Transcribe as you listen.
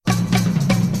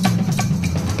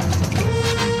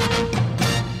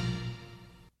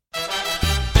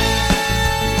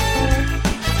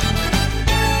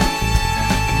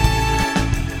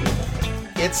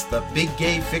It's the Big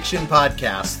Gay Fiction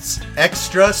Podcast's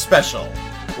Extra Special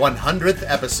 100th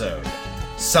episode.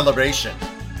 Celebration.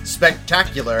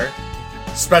 Spectacular.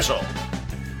 Special.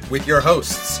 With your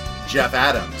hosts, Jeff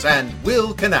Adams and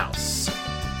Will Knaus.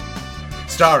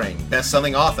 Starring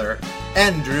best-selling author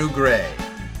Andrew Gray.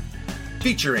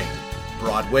 Featuring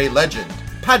Broadway legend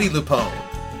Patti LuPone.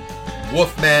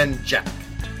 Wolfman Jack.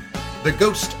 The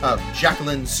ghost of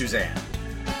Jacqueline Suzanne.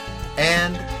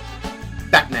 And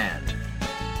Batman.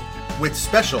 With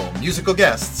special musical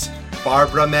guests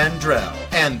Barbara Mandrell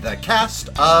and the cast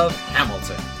of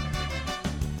Hamilton.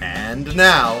 And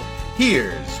now,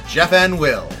 here's Jeff and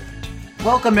Will.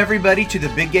 Welcome everybody to the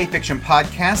Big Gay Fiction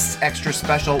Podcast's extra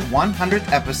special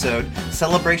 100th episode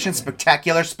Celebration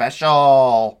Spectacular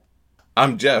Special.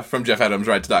 I'm Jeff from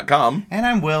JeffAdamsWrites.com. And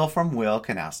I'm Will from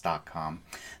WillKnaus.com.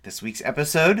 This week's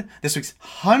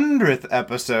 100th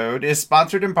episode, is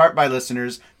sponsored in part by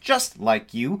listeners just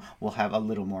like you. We'll have a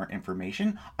little more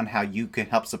information on how you can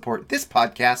help support this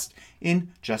podcast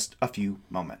in just a few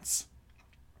moments.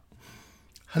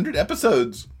 100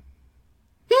 episodes.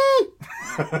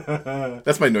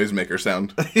 That's my noisemaker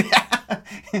sound.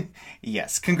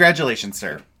 Yes, congratulations,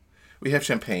 sir. We have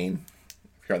champagne.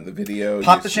 If you're on the video,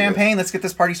 Pop the champagne. Let's get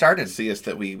this party started. See us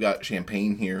that we got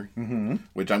champagne here,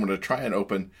 which I'm going to try and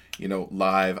open,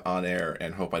 live on air,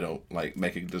 and hope I don't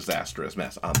make a disastrous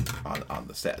mess on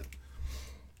the set.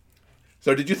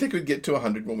 So, did you think we'd get to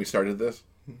 100 when we started this?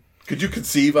 Could you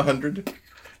conceive 100?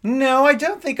 No, I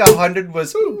don't think 100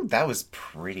 was. Ooh, that was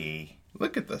pretty.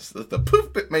 Look at this. The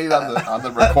poof it made on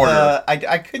the recorder.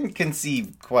 I couldn't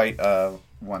conceive quite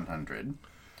 100.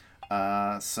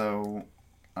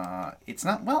 It's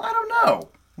not. Well, I don't know.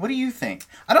 What do you think?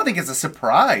 I don't think it's a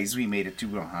surprise we made it to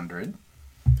 100.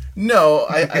 No,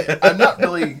 I'm not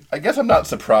really. I guess I'm not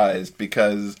surprised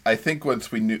because I think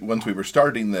once we were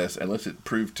starting this, unless it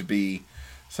proved to be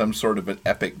some sort of an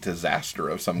epic disaster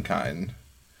of some kind,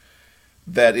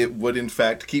 that it would in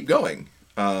fact keep going.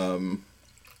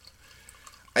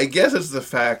 I guess it's the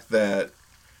fact that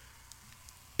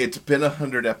it's been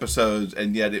 100 episodes,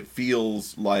 and yet it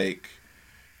feels like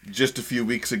just a few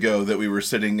weeks ago that we were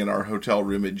sitting in our hotel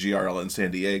room at GRL in San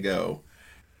Diego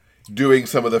doing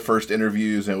some of the first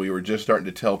interviews, and we were just starting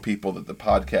to tell people that the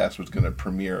podcast was going to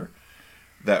premiere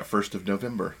that 1st of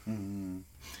November.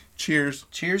 Cheers.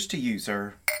 Cheers to you,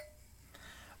 sir.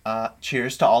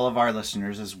 Cheers to all of our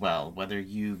listeners as well, whether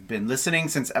you've been listening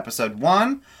since episode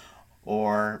 1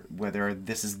 or whether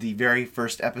this is the very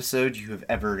first episode you have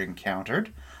ever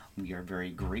encountered. We are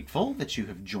very grateful that you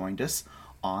have joined us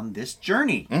on this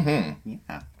journey.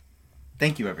 Yeah.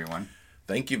 Thank you, everyone.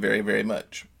 Thank you very, very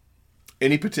much.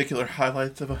 Any particular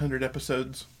highlights of 100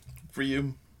 episodes for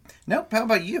you? Nope. How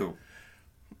about you?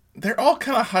 They're all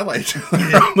kind of highlights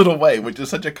in their own little way, which is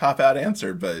such a cop-out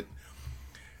answer, but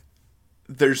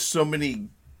there's so many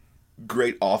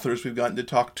great authors we've gotten to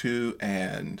talk to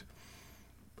and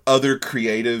other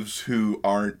creatives who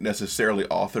aren't necessarily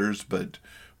authors, but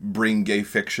bring gay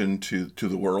fiction to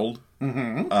the world.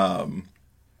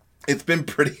 It's been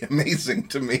pretty amazing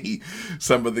to me,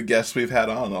 some of the guests we've had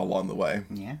on all along the way.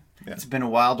 Yeah. It's been a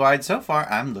wild ride so far.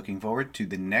 I'm looking forward to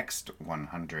the next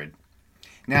 100.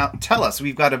 Now, tell us,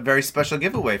 we've got a very special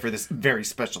giveaway for this very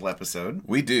special episode.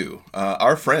 We do.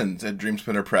 Our friends at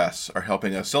Dreamspinner Press are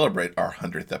helping us celebrate our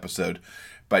 100th episode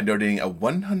by donating a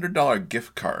 $100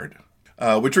 gift card,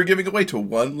 which we're giving away to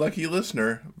one lucky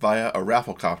listener via a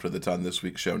raffle copter that's on this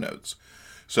week's show notes.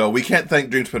 So we can't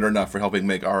thank Dreamspinner enough for helping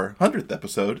make our 100th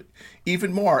episode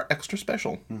even more extra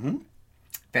special.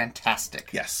 Fantastic.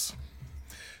 Yes.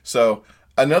 So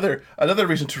another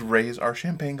reason to raise our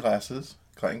champagne glasses,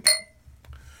 clank,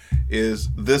 is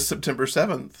this September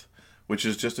 7th, which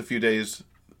is just a few days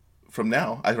from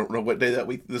now. I don't know what day that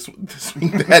week this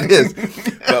week that is,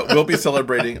 but we'll be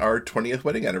celebrating our 20th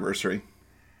wedding anniversary.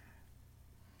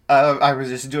 I was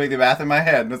just doing the math in my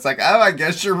head, and it's like, oh, I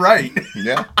guess you're right.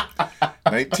 Yeah.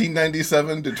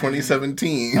 1997 to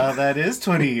 2017. Oh, that is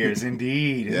 20 years,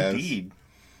 indeed. Yes. Indeed.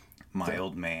 My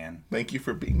old man. Thank you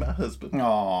for being my husband.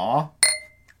 Aww.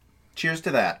 Cheers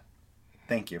to that.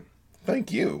 Thank you.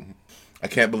 Thank you. I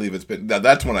can't believe it's been... Now,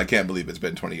 that's when I can't believe it's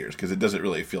been 20 years, because it doesn't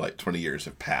really feel like 20 years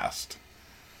have passed.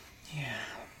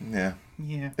 Yeah.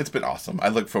 It's been awesome. I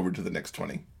look forward to the next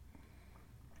 20.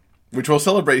 Which we'll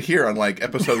celebrate here on,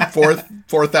 episode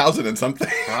 4,000 and something.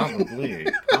 Probably.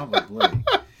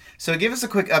 So give us a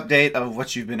quick update of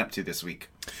what you've been up to this week.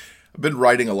 I've been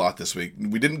writing a lot this week.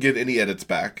 We didn't get any edits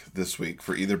back this week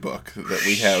for either book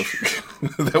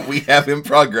that we have in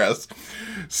progress.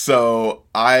 So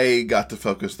I got to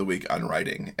focus the week on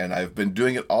writing, and I've been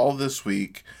doing it all this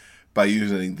week by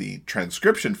using the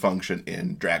transcription function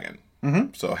in Dragon.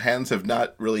 So hands have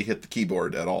not really hit the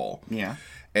keyboard at all. Yeah.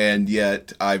 And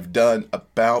yet I've done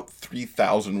about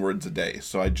 3,000 words a day.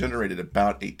 So I generated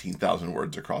about 18,000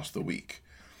 words across the week,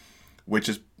 which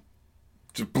is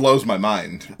just blows my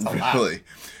mind, really,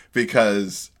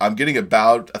 because I'm getting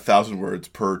about 1,000 words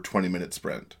per 20-minute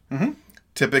sprint.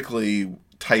 Typically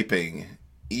typing,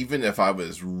 even if I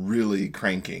was really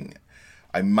cranking,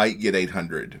 I might get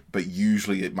 800, but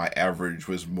usually my average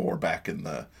was more back in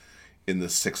the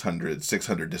 600 to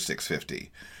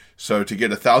 650. So to get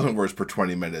 1,000 words per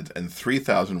 20 minutes and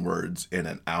 3,000 words in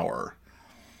an hour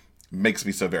makes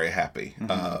me so very happy.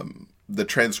 The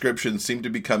transcriptions seem to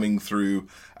be coming through,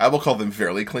 I will call them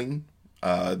fairly clean.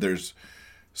 There's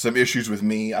some issues with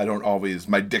me.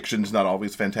 My diction's not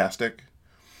always fantastic,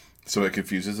 so it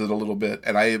confuses it a little bit.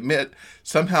 And I admit,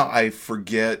 somehow I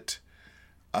forget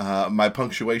my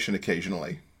punctuation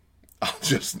occasionally.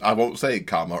 I won't say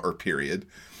comma or period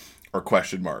or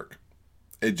question mark.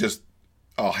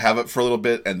 I'll have it for a little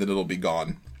bit and then it'll be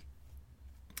gone.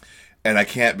 And I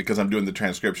can't, because I'm doing the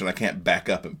transcription, I can't back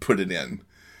up and put it in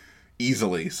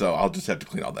easily. So I'll just have to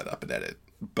clean all that up and edit.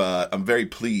 But I'm very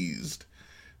pleased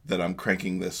that I'm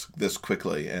cranking this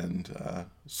quickly. And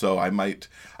so I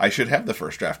should have the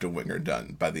first draft of Winger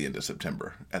done by the end of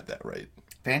September at that rate.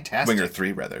 Fantastic. Winger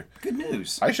 3, rather. Good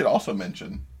news. I should also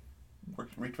mention,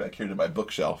 reach back here to my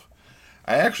bookshelf,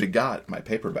 I actually got my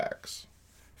paperbacks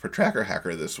for Tracker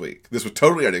Hacker this week. This was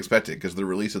totally unexpected because the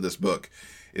release of this book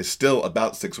is still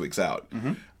about 6 weeks out.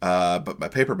 But my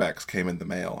paperbacks came in the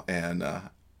mail, and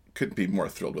couldn't be more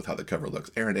thrilled with how the cover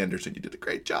looks. Aaron Anderson, you did a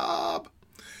great job.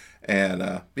 And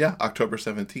October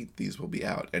 17th, these will be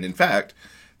out. And in fact,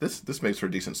 this makes for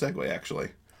a decent segue,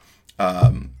 actually.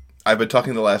 I've been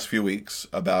talking the last few weeks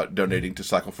about donating to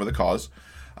Cycle for the Cause.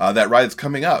 That ride's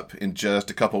coming up in just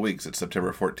a couple weeks. It's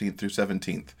September 14th through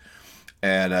 17th.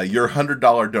 And your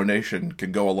 $100 donation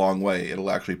can go a long way.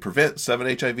 It'll actually prevent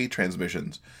 7 HIV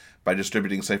transmissions by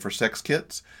distributing safer sex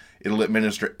kits. It'll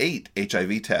administer 8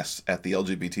 HIV tests at the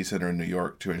LGBT Center in New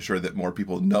York to ensure that more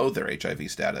people know their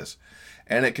HIV status.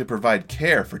 And it could provide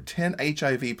care for 10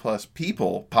 HIV plus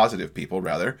positive people,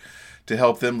 to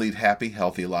help them lead happy,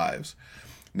 healthy lives.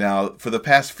 Now, for the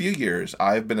past few years,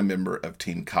 I've been a member of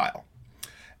Team Kyle.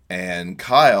 And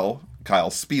Kyle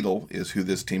Speedle is who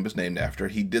this team is named after.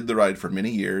 He did the ride for many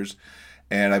years,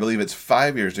 and I believe it's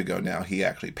 5 years ago now he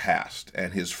actually passed.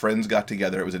 And his friends got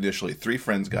together. It was initially 3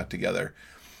 friends got together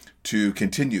to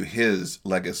continue his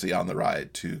legacy on the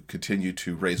ride, to continue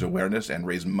to raise awareness and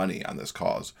raise money on this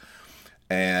cause.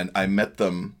 And I met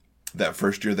them that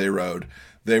first year they rode.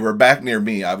 They were back near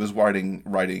me. I was riding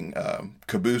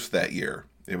Caboose that year.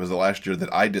 It was the last year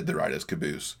that I did the ride as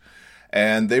Caboose.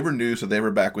 And they were new, so they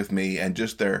were back with me, and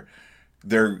just their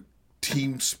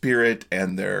team spirit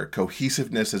and their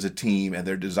cohesiveness as a team and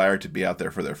their desire to be out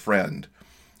there for their friend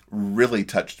really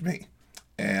touched me.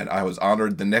 And I was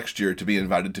honored the next year to be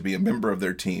invited to be a member of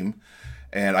their team.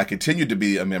 And I continue to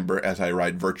be a member as I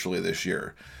ride virtually this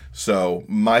year. So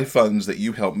my funds that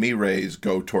you help me raise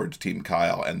go towards Team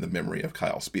Kyle and the memory of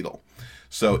Kyle Speedle.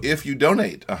 So if you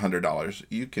donate $100,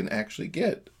 you can actually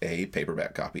get a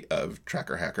paperback copy of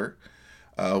Tracker Hacker.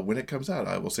 When it comes out,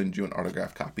 I will send you an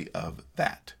autographed copy of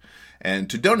that. And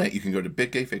to donate, you can go to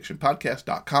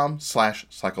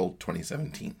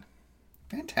biggayfictionpodcast.com/cycle2017.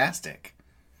 Fantastic.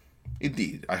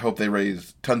 Indeed. I hope they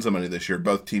raise tons of money this year,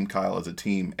 both Team Kyle as a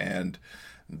team and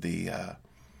the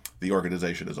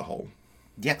organization as a whole.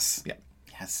 Yes. Yeah.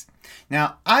 Yes.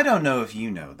 Now, I don't know if you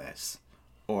know this,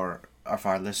 or if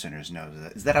our listeners know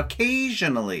this, is that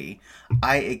occasionally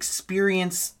I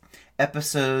experience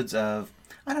episodes of,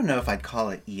 I don't know if I'd call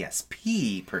it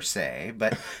ESP per se,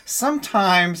 but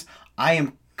sometimes I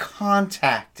am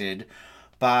contacted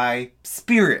by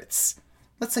spirits.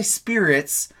 Let's say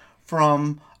spirits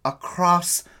from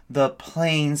across the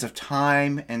planes of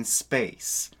time and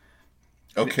space.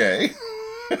 Okay.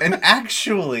 And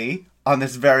actually, on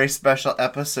this very special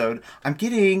episode, I'm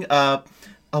getting a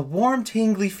warm,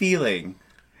 tingly feeling.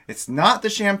 It's not the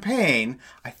champagne.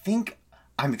 I think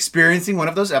I'm experiencing one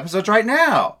of those episodes right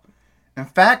now. In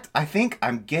fact, I think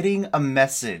I'm getting a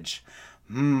message.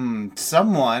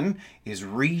 Someone is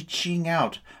reaching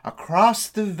out across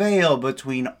the veil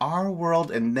between our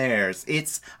world and theirs.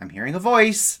 I'm hearing a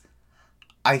voice.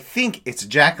 I think it's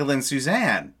Jacqueline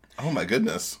Suzanne. Oh my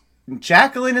goodness.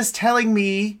 Jacqueline is telling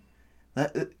me...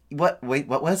 What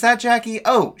was that, Jackie?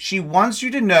 Oh, she wants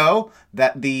you to know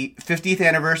that the 50th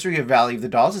anniversary of Valley of the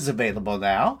Dolls is available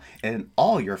now in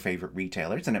all your favorite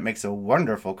retailers, and it makes a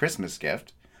wonderful Christmas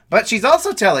gift. But she's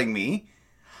also telling me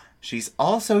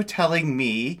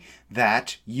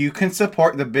that you can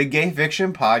support the Big Gay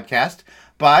Fiction podcast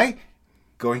by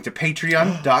going to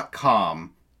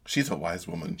patreon.com. She's a wise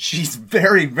woman. She's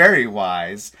very, very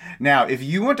wise. Now, if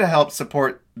you want to help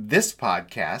support this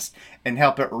podcast and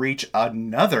help it reach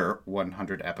another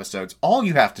 100 episodes, all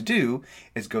you have to do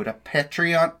is go to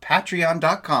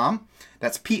patreon.com.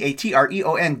 That's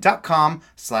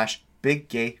patreon.com/Big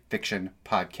Gay Fiction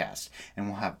Podcast. And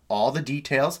we'll have all the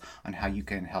details on how you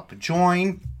can help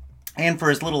join. And for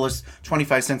as little as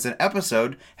 25 cents an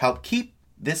episode, help keep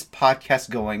this podcast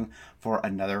going for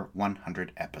another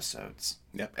 100 episodes.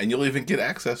 Yep, and you'll even get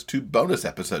access to bonus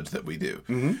episodes that we do.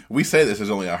 Mm-hmm. We say this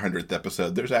is only our 100th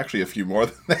episode. There's actually a few more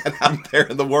than that out there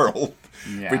in the world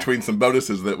between some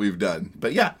bonuses that we've done.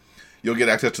 But yeah, you'll get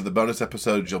access to the bonus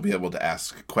episodes. You'll be able to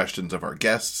ask questions of our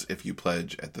guests if you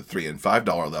pledge at the $3 and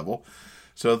 $5 level.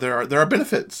 So there are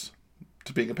benefits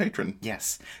to being a patron.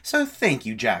 Yes. So thank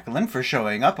you, Jacqueline, for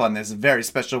showing up on this very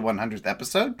special 100th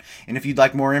episode. And if you'd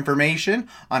like more information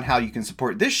on how you can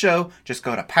support this show, just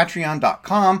go to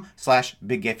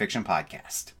patreon.com/Big Gay Fiction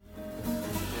Podcast.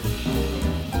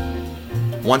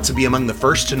 Want to be among the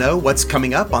first to know what's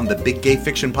coming up on the Big Gay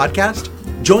Fiction Podcast?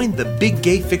 Join the Big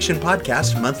Gay Fiction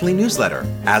Podcast monthly newsletter.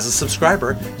 As a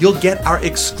subscriber, you'll get our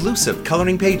exclusive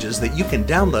coloring pages that you can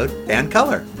download and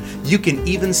color. You can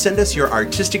even send us your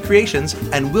artistic creations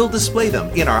and we'll display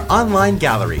them in our online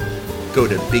gallery. Go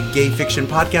to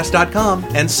biggayfictionpodcast.com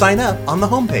and sign up on the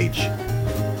homepage.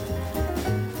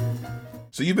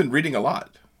 So you've been reading a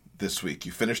lot this week.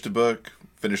 You finished a book,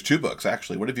 finished 2 books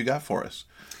actually. What have you got for us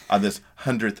on this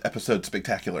 100th episode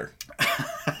spectacular?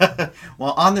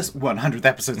 Well, on this 100th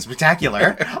episode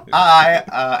spectacular, I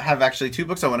have actually 2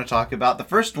 books I want to talk about. The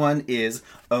first one is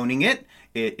Owning It.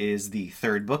 It is the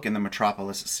 3rd book in the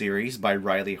Metropolis series by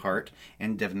Riley Hart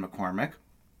and Devin McCormick.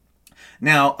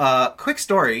 Now, quick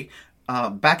story.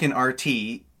 Back in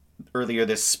RT earlier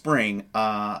this spring,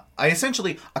 I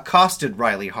essentially accosted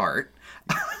Riley Hart.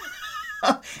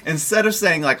 Instead of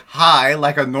saying, like, hi,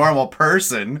 like a normal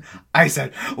person, I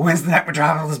said, when's the next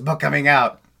Metropolis book coming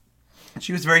out?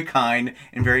 She was very kind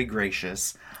and very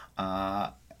gracious.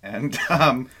 And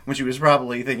when she was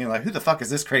probably thinking, like, who the fuck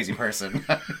is this crazy person?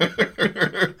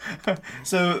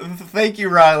 So thank you,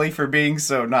 Riley, for being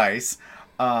so nice.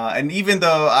 And even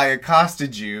though I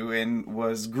accosted you and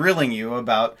was grilling you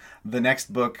about the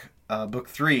next book, book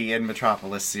 3 in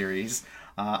Metropolis series,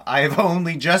 I have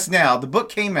only just now, the book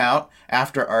came out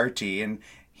after RT, and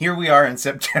here we are in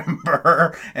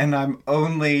September, and I'm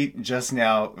only just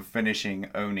now finishing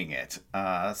Owning It.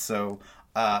 So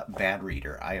bad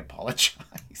reader, I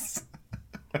apologize.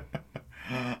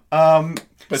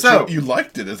 But you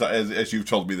liked it, as you've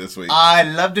told me this week. I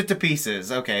loved it to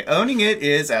pieces. Okay, Owning It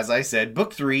is, as I said,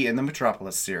 book 3 in the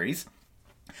Metropolis series.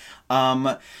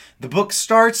 The book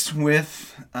starts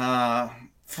with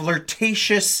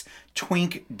flirtatious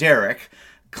twink Derek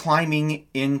climbing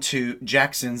into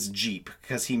Jackson's Jeep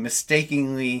because he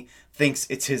mistakenly thinks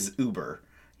it's his Uber.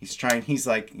 He's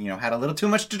like, had a little too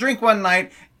much to drink one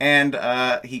night, and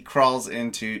he crawls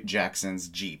into Jackson's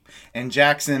Jeep. And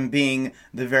Jackson, being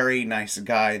the very nice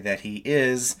guy that he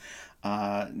is,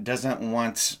 doesn't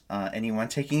want anyone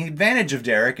taking advantage of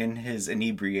Derek in his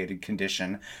inebriated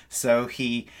condition. So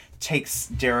he takes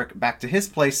Derek back to his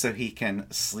place so he can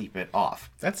sleep it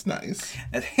off. That's nice.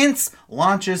 And hence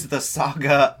launches the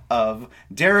saga of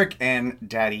Derek and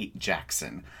Daddy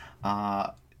Jackson.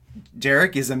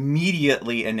 Derek is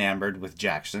immediately enamored with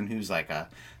Jackson, who's like a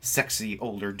sexy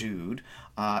older dude.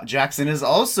 Jackson is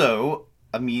also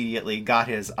immediately got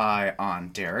his eye on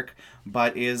Derek,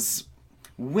 but is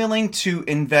willing to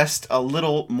invest a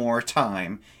little more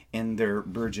time in their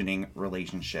burgeoning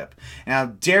relationship. Now,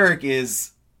 Derek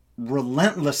is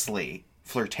relentlessly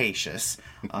flirtatious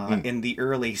in the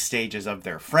early stages of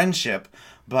their friendship,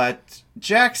 but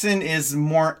Jackson is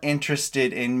more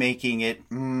interested in making it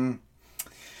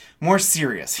more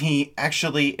serious. He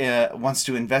actually wants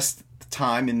to invest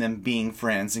time in them being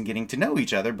friends and getting to know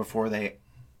each other before they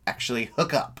actually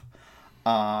hook up.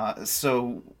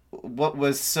 So what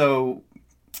was so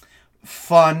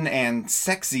fun and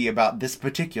sexy about this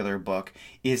particular book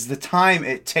is the time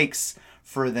it takes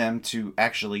for them to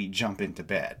actually jump into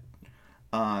bed.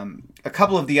 A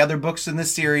couple of the other books in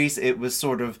this series, it was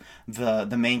sort of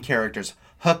the main characters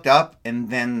hooked up, and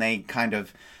then they kind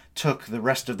of took the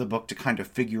rest of the book to kind of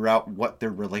figure out what their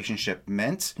relationship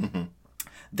meant. Mm-hmm.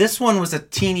 This one was a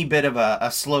teeny bit of a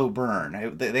slow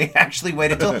burn. They actually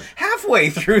waited till halfway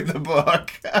through the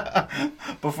book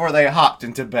before they hopped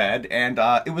into bed. And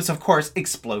it was, of course,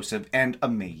 explosive and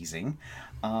amazing.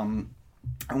 And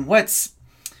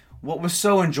what was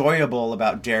so enjoyable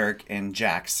about Derek and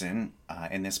Jackson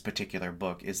in this particular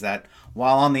book is that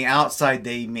while on the outside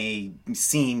they may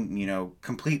seem,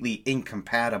 completely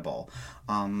incompatible,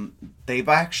 they've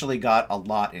actually got a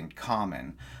lot in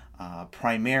common.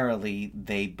 Primarily,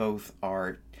 they both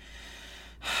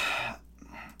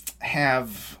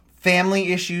have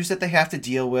family issues that they have to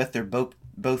deal with. They're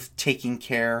both taking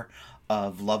care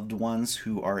of loved ones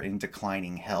who are in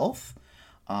declining health.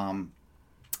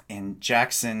 And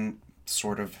Jackson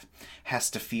sort of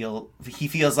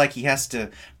feels like he has to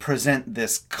present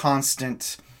this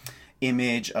constant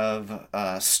image of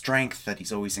strength, that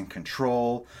he's always in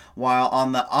control, while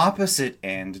on the opposite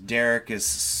end, Derek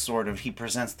is he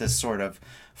presents this sort of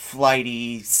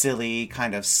flighty, silly,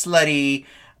 kind of slutty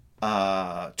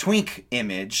twink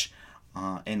image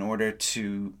in order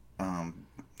to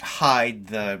hide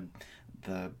the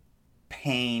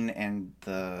pain and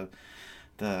the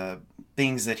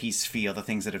things that the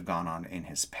things that have gone on in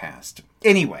his past.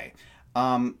 Anyway,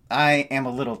 I am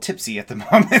a little tipsy at the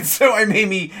moment, so I may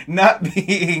be not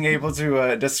being able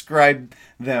to describe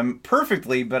them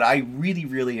perfectly, but I really,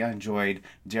 really enjoyed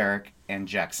Derek and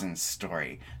Jackson's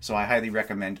story. So I highly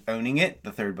recommend Owning It,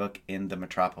 the third book in the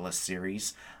Metropolis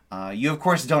series. You, of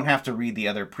course, don't have to read the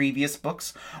other previous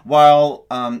books. While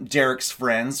Derek's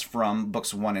friends from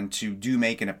books 1 and 2 do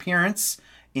make an appearance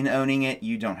in Owning It,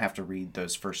 you don't have to read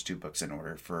those first 2 books in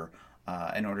order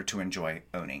to enjoy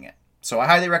Owning It. So I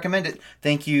highly recommend it.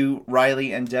 Thank you,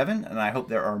 Riley and Devin, and I hope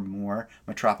there are more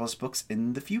Metropolis books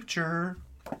in the future.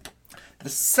 The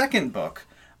second book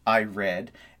I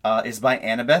read is by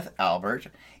Annabeth Albert.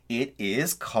 It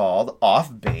is called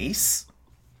Off Base,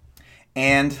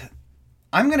 and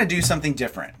I'm going to do something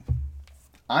different.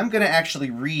 I'm going to actually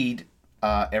read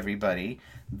everybody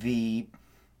the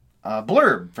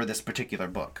blurb for this particular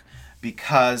book,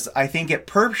 because I think it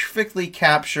perfectly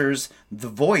captures the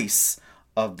voice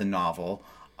of the novel,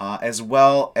 as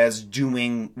well as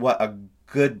doing what a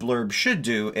good blurb should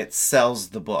do. It sells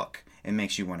the book and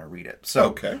makes you want to read it.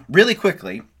 So, Really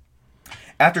quickly,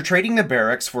 after trading the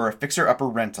barracks for a fixer-upper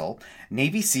rental,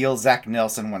 Navy SEAL Zach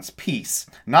Nelson wants peace,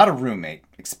 not a roommate,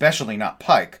 especially not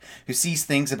Pike, who sees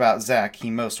things about Zach he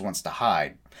most wants to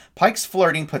hide. Pike's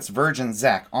flirting puts virgin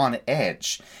Zach on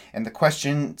edge, and the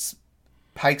questions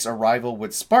Pike's arrival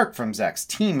would spark from Zach's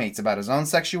teammates about his own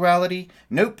sexuality?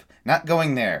 Nope, not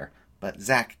going there. But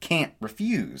Zach can't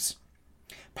refuse.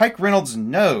 Pike Reynolds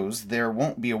knows there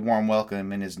won't be a warm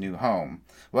welcome in his new home.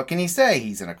 What can he say?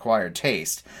 He's an acquired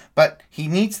taste. But he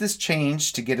needs this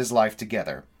change to get his life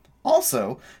together.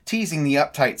 Also, teasing the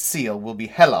uptight SEAL will be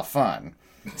hella fun.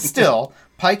 Still,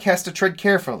 Pike has to tread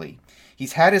carefully.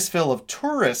 He's had his fill of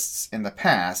tourists in the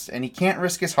past, and he can't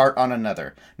risk his heart on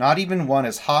another. Not even one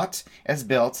as hot, as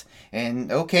built,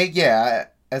 and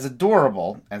as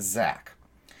adorable as Zach.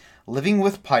 Living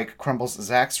with Pike crumbles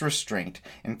Zach's restraint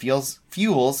and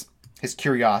fuels his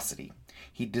curiosity.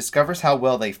 He discovers how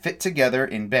well they fit together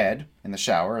in bed, in the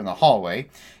shower, in the hallway.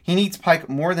 He needs Pike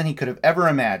more than he could have ever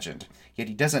imagined, yet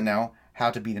he doesn't know how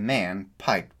to be the man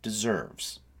Pike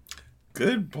deserves.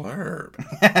 Good blurb.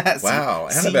 Wow,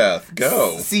 Annabeth,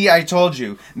 go. See, I told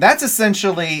you. That's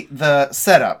essentially the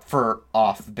setup for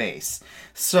Off Base.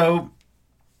 So,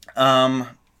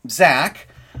 Zach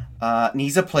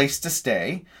needs a place to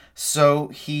stay, so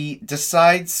he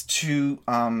decides to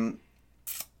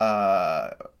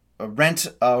rent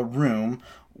a room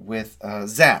with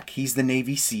Zach. He's the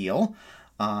Navy SEAL.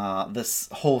 This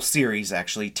whole series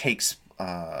actually takes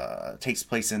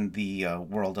place in the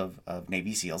world of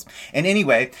Navy SEALs. And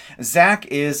anyway, Zach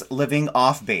is living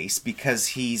off base because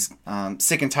he's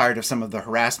sick and tired of some of the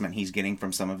harassment he's getting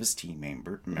from some of his team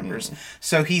members.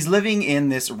 So he's living in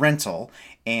this rental,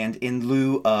 and in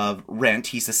lieu of rent,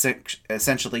 he's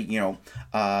essentially,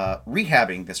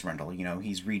 rehabbing this rental.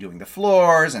 He's redoing the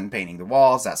floors and painting the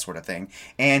walls, that sort of thing.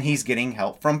 And he's getting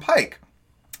help from Pike.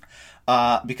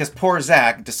 Because poor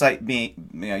Zach, despite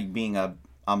being a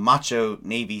macho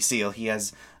Navy SEAL, he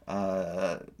has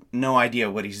no idea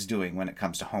what he's doing when it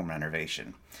comes to home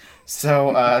renovation.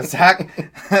 So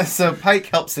so Pike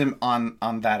helps him on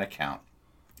that account.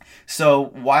 So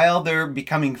while they're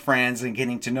becoming friends and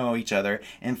getting to know each other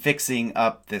and fixing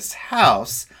up this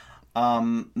house,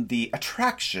 the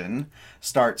attraction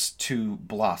starts to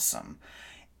blossom.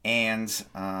 And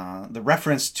the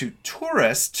reference to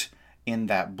tourist in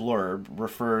that blurb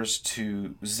refers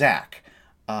to Zach.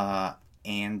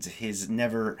 And his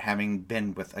never having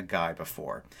been with a guy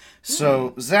before.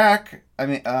 So Zach,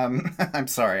 I'm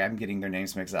sorry, I'm getting their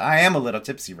names mixed up. I am a little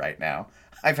tipsy right now.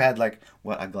 I've had I've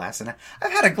had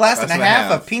a glass and a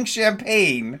half of pink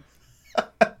champagne.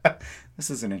 This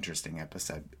is an interesting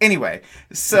episode. Anyway,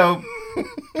 so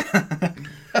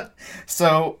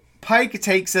so Pike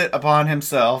takes it upon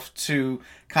himself to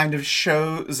kind of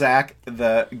show Zack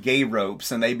the gay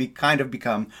ropes, and they kind of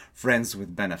become friends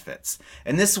with benefits.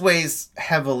 And this weighs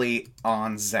heavily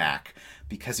on Zack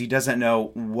because he doesn't know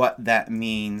what that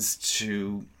means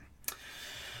to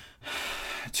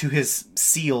his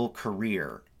SEAL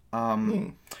career.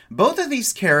 Both of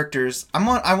these characters,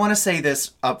 I want to say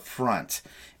this up front,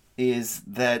 is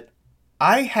that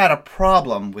I had a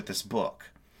problem with this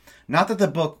book. Not that the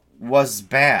book was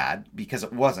bad, because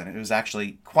it wasn't. It was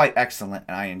actually quite excellent,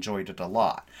 and I enjoyed it a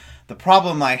lot. The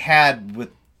problem I had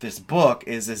with this book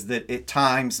is that it at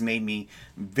times made me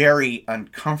very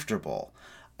uncomfortable.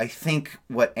 I think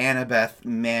what Annabeth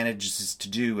manages to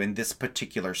do in this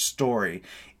particular story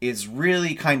is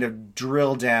really kind of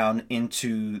drill down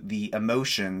into the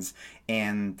emotions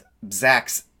and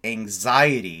Zack's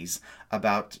anxieties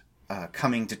about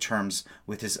coming to terms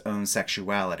with his own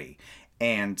sexuality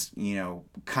and,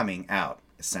 coming out,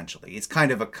 essentially. It's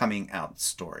kind of a coming out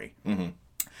story. Mm-hmm.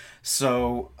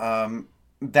 So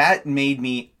that made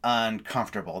me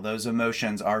uncomfortable. Those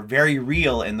emotions are very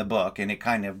real in the book, and it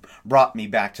kind of brought me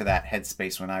back to that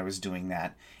headspace when I was doing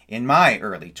that in my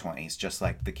early 20s, just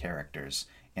like the characters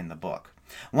in the book.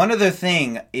 One other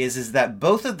thing is that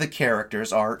both of the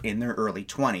characters are in their early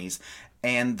 20s,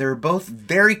 and they're both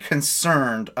very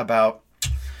concerned about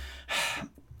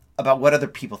what other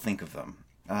people think of them,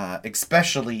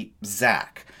 especially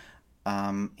Zack.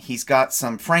 He's got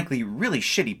some, frankly, really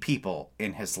shitty people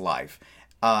in his life,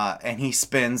 and he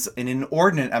spends an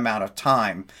inordinate amount of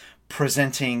time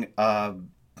presenting a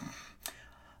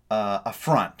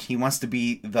front. He wants to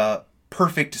be the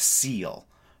perfect SEAL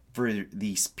for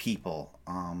these people,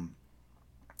 and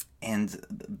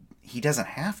he doesn't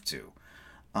have to.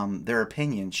 Their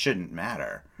opinion shouldn't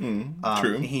matter.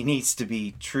 True. He needs to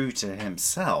be true to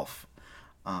himself.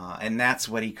 And that's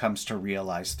what he comes to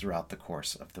realize throughout the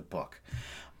course of the book.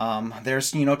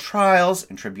 There's, trials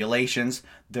and tribulations.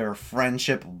 Their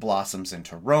friendship blossoms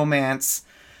into romance.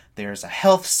 There's a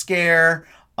health scare.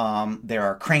 There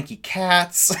are cranky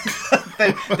cats.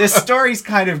 The story's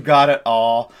kind of got it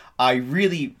all. I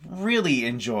really, really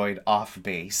enjoyed Off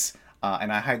Base.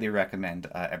 And I highly recommend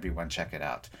everyone check it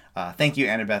out. Thank you,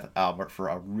 Annabeth Albert, for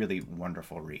a really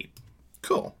wonderful read.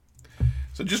 Cool.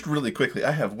 So just really quickly,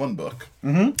 I have one book.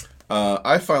 Mm-hmm.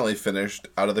 I finally finished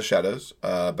Out of the Shadows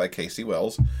by Casey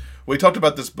Wells. We talked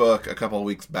about this book a couple of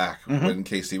weeks back when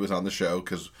Casey was on the show,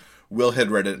 because Will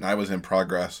had read it and I was in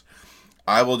progress.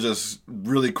 I will just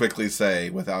really quickly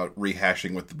say, without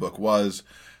rehashing what the book was,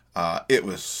 it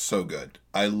was so good.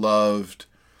 I loved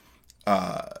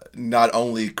not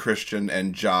only Christian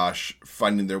and Josh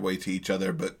finding their way to each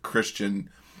other, but Christian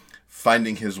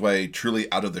finding his way truly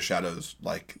out of the shadows,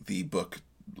 like the book,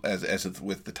 as it's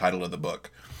with the title of the book.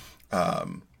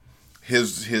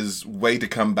 His way to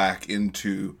come back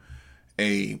into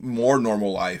a more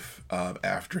normal life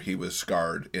after he was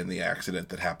scarred in the accident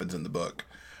that happens in the book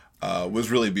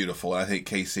was really beautiful. And I think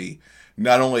Casey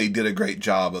not only did a great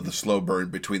job of the slow burn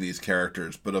between these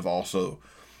characters, but of also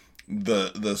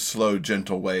the slow,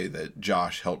 gentle way that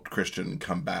Josh helped Christian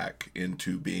come back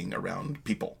into being around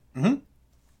people. Mm-hmm.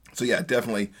 So yeah,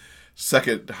 definitely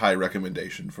second high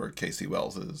recommendation for Casey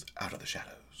Wells' Out of the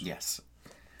Shadows. Yes.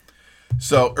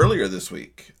 So earlier this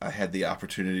week, I had the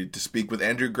opportunity to speak with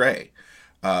Andrew Gray,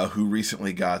 who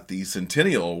recently got the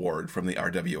Centennial Award from the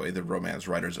RWA, the Romance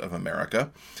Writers of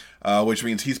America, which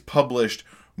means he's published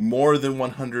more than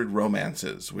 100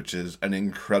 romances, which is an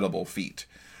incredible feat.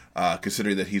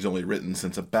 Considering that he's only written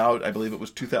since about, I believe it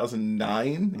was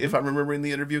 2009, if I'm remembering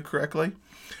the interview correctly.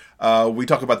 We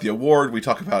talk about the award. We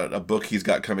talk about a book he's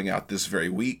got coming out this very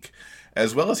week,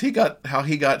 as well as how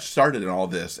he got started in all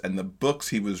this and the books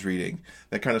he was reading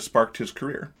that kind of sparked his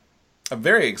career. I'm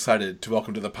very excited to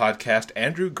welcome to the podcast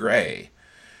Andrew Gray.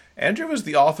 Andrew is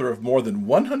the author of more than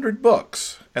 100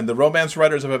 books, and the Romance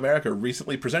Writers of America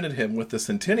recently presented him with the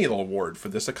Centennial Award for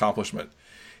this accomplishment.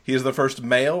 He is the first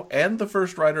male and the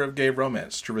first writer of gay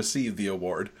romance to receive the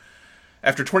award.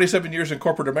 After 27 years in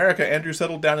corporate America, Andrew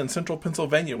settled down in central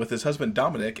Pennsylvania with his husband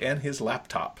Dominic and his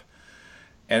laptop.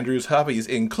 Andrew's hobbies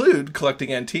include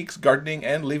collecting antiques, gardening,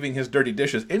 and leaving his dirty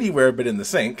dishes anywhere but in the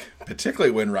sink,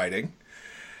 particularly when writing.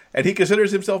 And he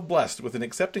considers himself blessed with an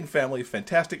accepting family,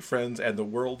 fantastic friends, and the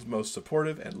world's most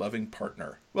supportive and loving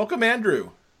partner. Welcome,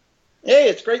 Andrew. Hey,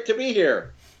 it's great to be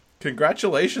here.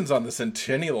 Congratulations on the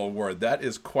Centennial Award. That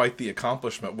is quite the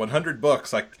accomplishment. 100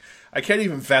 books. I can't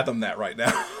even fathom that right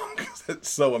now because it's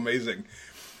so amazing.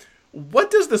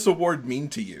 What does this award mean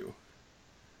to you?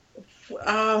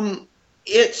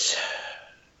 It's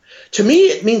To me,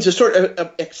 it means a sort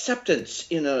of acceptance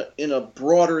in a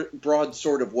broad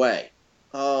sort of way.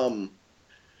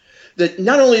 That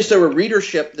not only is there a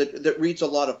readership that reads a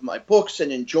lot of my books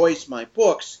and enjoys my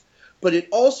books, but it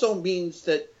also means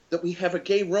that we have a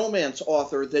gay romance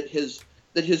author that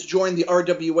has joined the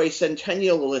RWA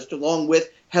Centennial list along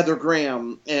with Heather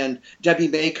Graham and Debbie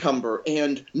Maycumber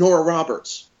and Nora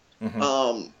Roberts.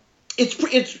 Mm-hmm.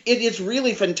 It is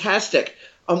really fantastic.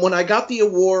 When I got the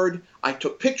award, I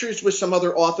took pictures with some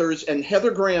other authors, and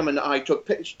Heather Graham and I took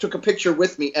a picture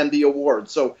with me and the award.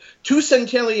 So 2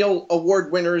 Centennial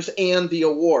Award winners and the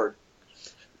award.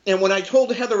 And when I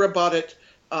told Heather about it,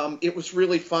 it was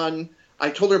really fun. I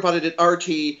told her about it at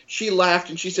RT. She laughed,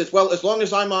 and she says, well, as long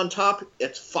as I'm on top,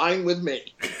 it's fine with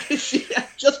me. She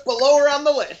just below her on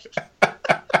the list.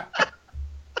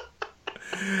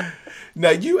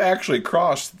 Now, you actually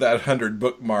crossed that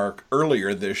 100-book mark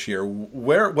earlier this year.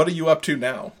 What are you up to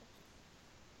now?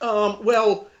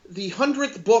 Well, the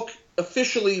 100th book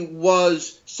officially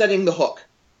was Setting the Hook,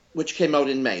 which came out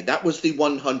in May. That was the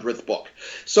 100th book.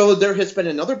 So there has been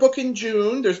another book in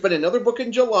June. There's been another book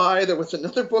in July. There was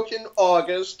another book in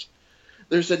August.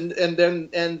 And then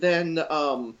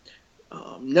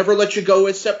Never Let You Go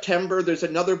is September. There's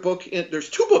another book. There's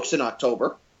 2 books in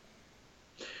October.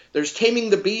 There's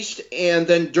Taming the Beast and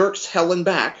then Dirk's Hell and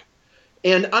Back.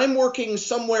 And I'm working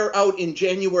somewhere out in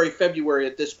January, February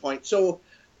at this point. So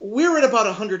we're at about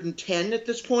 110 at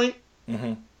this point,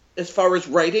 mm-hmm. as far as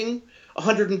writing.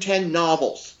 110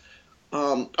 novels.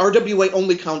 RWA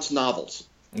only counts novels.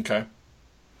 Okay.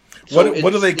 So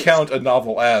what do they count a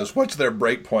novel as? What's their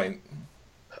break point?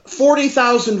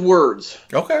 40,000 words.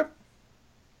 Okay.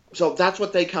 So that's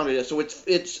what they counted as. So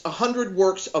it's 100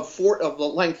 works of the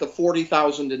length of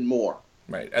 40,000 and more.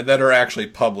 Right, and that are actually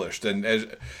published. And as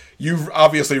you've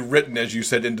obviously written, as you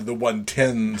said, into the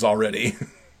 110s already.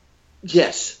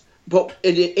 Yes, but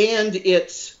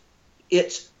it's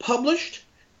published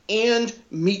and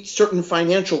meets certain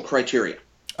financial criteria.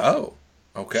 Oh,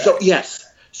 okay. So yes,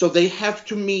 so they have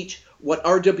to meet what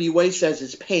RWA says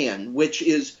is PAN, which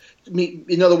is,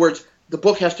 in other words, the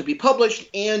book has to be published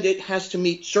and it has to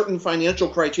meet certain financial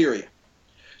criteria.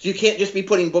 So you can't just be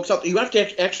putting books out. You have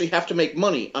to actually have to make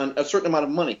money, on a certain amount of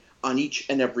money on each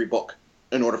and every book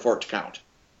in order for it to count.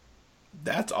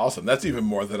 That's awesome. That's even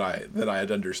more than I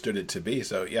had understood it to be.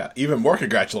 So yeah, even more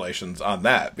congratulations on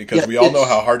that, because we all know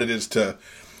how hard it is to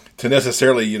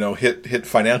necessarily, hit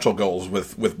financial goals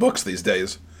with books these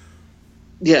days.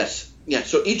 Yes. Yeah.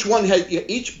 So each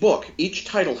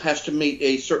title has to meet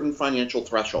a certain financial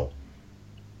threshold.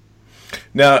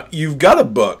 Now, you've got a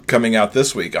book coming out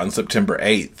this week on September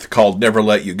 8th called Never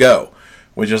Let You Go,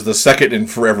 which is the second in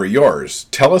Forever Yours.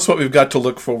 Tell us what we've got to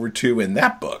look forward to in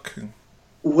that book.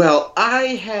 Well, I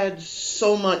had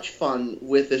so much fun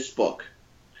with this book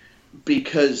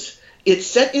because it's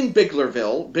set in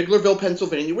Biglerville,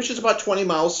 Pennsylvania, which is about 20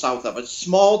 miles south of us.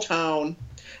 Small town,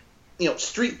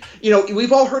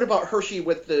 we've all heard about Hershey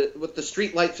with the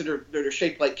street lights that are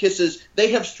shaped like kisses.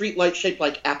 They have street lights shaped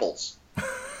like apples.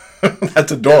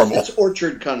 That's adorable. It's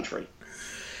orchard country.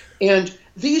 And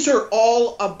these books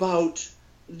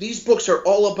are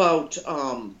all about,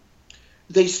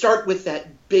 they start with that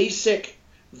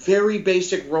very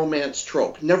basic romance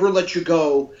trope. Never Let You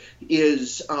Go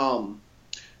is,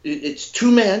 it's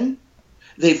 2 men.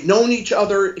 They've known each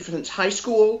other since high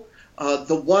school.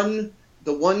 The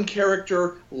one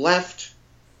character left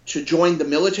to join the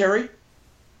military.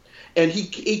 And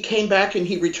he came back and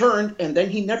he returned, and then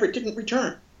he didn't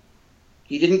return.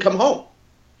 He didn't come home.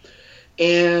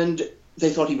 And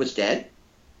they thought he was dead.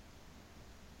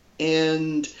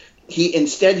 And he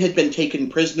instead had been taken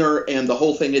prisoner, and the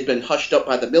whole thing had been hushed up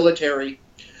by the military.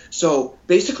 So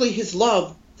basically his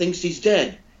love thinks he's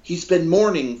dead. He's been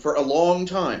mourning for a long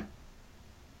time.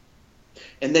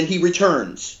 And then he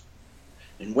returns.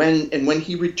 And when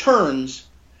he returns,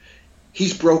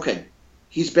 he's broken.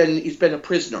 He's been a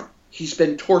prisoner. He's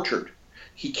been tortured.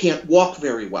 He can't walk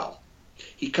very well.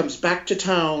 He comes back to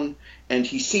town and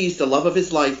he sees the love of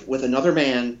his life with another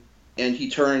man, and he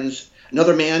turns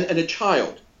another man and a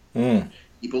child. Mm.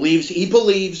 He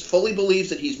fully believes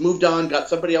that he's moved on, got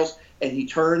somebody else, and he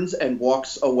turns and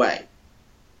walks away.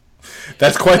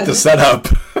 That's quite the setup.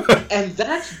 And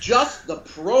that's just the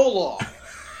prologue.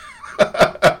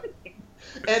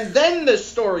 And then the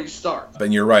story starts.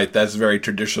 And you're right, that's very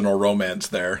traditional romance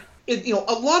there. A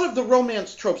lot of the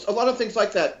romance tropes, a lot of things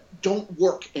like that don't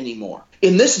work anymore.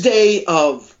 In this day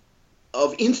of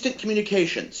instant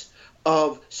communications,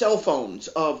 of cell phones,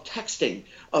 of texting,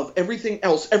 of everything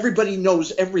else, everybody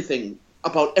knows everything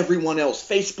about everyone else.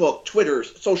 Facebook, Twitter,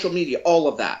 social media, all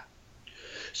of that.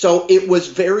 So it was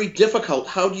very difficult.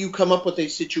 How do you come up with a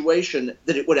situation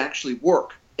that it would actually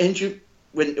work? And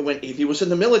if he was in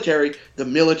the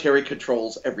military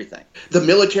controls everything. The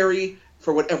military,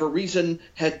 for whatever reason,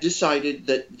 had decided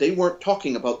that they weren't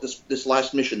talking about this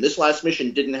last mission. This last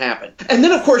mission didn't happen. And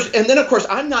then of course,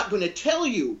 I'm not going to tell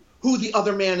you who the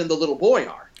other man and the little boy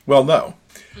are. Well, no.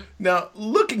 Now,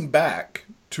 looking back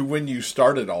to when you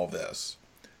started all this,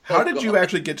 how did you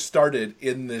actually get started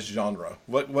in this genre?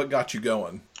 What got you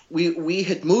going? We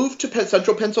had moved to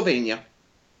central Pennsylvania,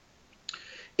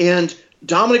 and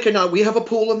Dominic and I, we have a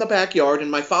pool in the backyard, and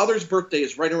my father's birthday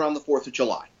is right around the 4th of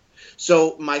July.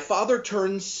 So my father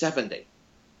turned 70,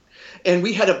 and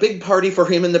we had a big party for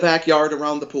him in the backyard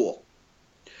around the pool.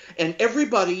 And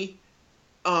everybody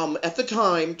at the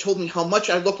time told me how much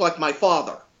I looked like my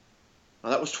father. Now,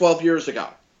 that was 12 years ago.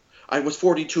 I was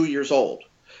 42 years old.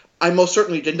 I most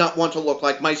certainly did not want to look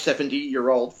like my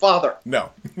 70-year-old father.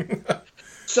 No.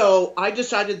 So I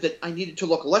decided that I needed to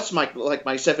look less like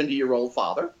my 70-year-old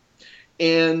father,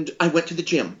 and I went to the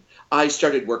gym. I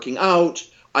started working out.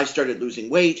 I started losing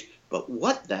weight. But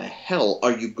what the hell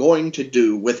are you going to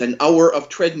do with an hour of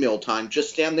treadmill time?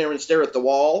 Just stand there and stare at the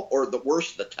wall, or the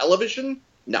worst, the television?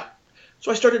 No.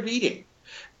 So I started reading.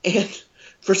 And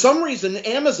for some reason,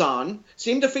 Amazon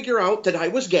seemed to figure out that I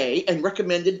was gay and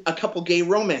recommended a couple gay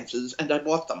romances, and I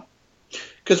bought them.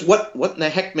 Because what in the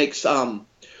heck makes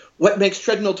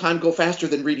treadmill time go faster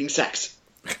than reading sex?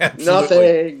 Absolutely.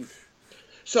 Nothing.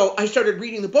 So I started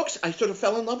reading the books. I sort of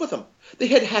fell in love with them. They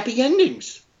had happy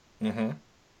endings. Mm-hmm.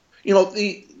 You know,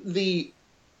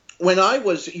 when I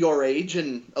was your age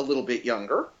and a little bit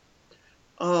younger,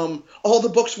 all the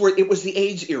books it was the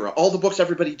AIDS era. All the books,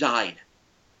 everybody died.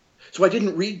 So I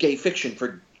didn't read gay fiction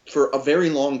for a very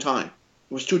long time.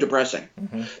 It was too depressing.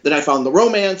 Mm-hmm. Then I found the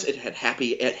romance. It had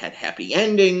happy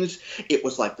endings. It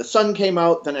was like the sun came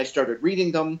out. Then I started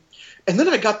reading them. And then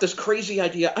I got this crazy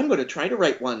idea. I'm going to try to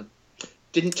write one.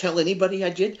 Didn't tell anybody I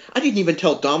did. I didn't even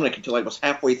tell Dominic until I was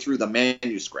halfway through the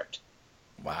manuscript.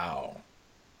 Wow.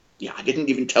 Yeah, I didn't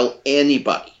even tell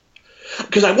anybody.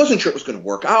 Because I wasn't sure it was going to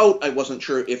work out. I wasn't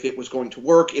sure if it was going to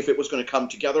work, if it was going to come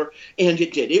together. And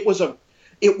it did. It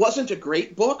wasn't a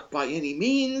great book by any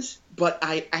means, but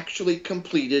I actually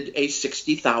completed a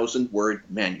 60,000-word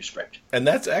manuscript. And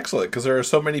that's excellent, because there are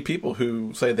so many people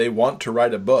who say they want to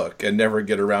write a book and never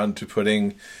get around to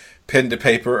putting pen to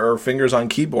paper or fingers on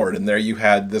keyboard, and there you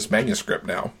had this manuscript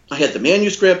now. I had the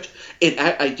manuscript.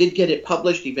 I did get it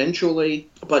published eventually,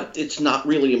 but it's not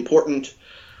really important.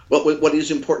 What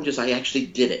is important is I actually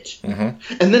did it.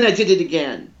 Mm-hmm. And then I did it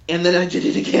again. And then I did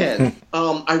it again.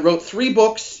 I wrote 3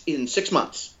 books in 6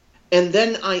 months. And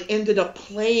then I ended up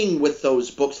playing with those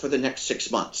books for the next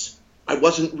 6 months. I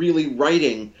wasn't really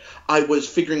writing. I was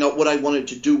figuring out what I wanted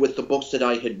to do with the books that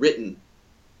I had written.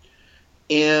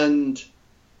 And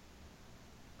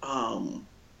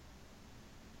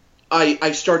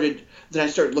I started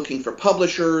looking for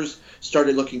publishers,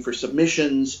 started looking for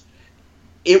submissions.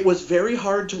 It was very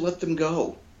hard to let them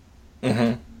go.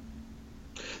 Mm-hmm.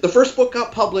 The first book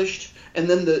got published, and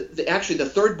then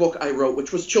the third book I wrote,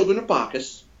 which was Children of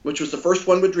Bacchus, which was the first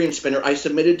one with Dream Spinner, I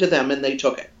submitted to them, and they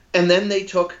took it. And then they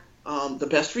took The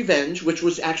Best Revenge, which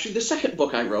was actually the second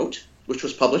book I wrote, which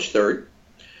was published third.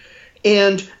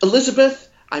 And Elizabeth,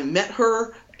 I met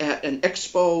her at an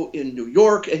expo in New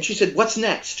York, and she said, "What's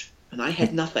next?" And I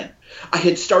had nothing. I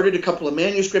had started a couple of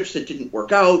manuscripts that didn't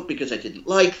work out because I didn't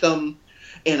like them,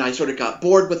 and I sort of got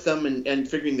bored with them and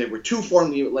figuring they were too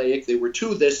formulaic, they were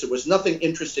too this, there was nothing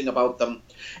interesting about them.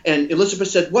 And Elizabeth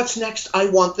said, "What's next? I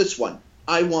want this one.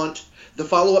 I want the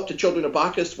follow-up to Children of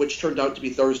Bacchus," which turned out to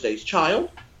be Thursday's Child.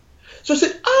 So I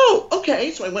said, "Oh, okay."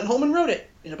 So I went home and wrote it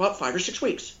in about 5 or 6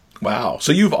 weeks. Wow.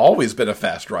 So you've always been a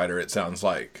fast writer, it sounds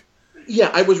like.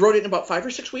 Yeah, I wrote it in about 5 or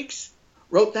 6 weeks.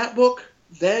 Wrote that book.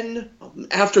 Then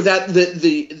after that,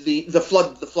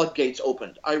 the floodgates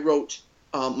opened. I wrote.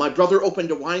 My brother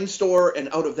opened a wine store, and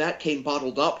out of that came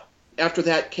Bottled Up. After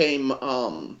that came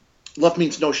Love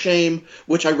Means No Shame,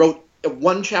 which I wrote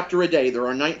 1 chapter a day. There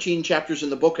are 19 chapters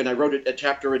in the book, and I wrote it a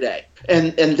chapter a day.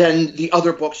 And then the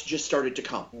other books just started to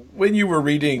come. When you were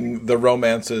reading the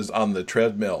romances on the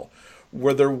treadmill,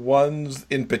 were there ones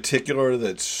in particular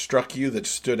that struck you, that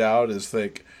stood out as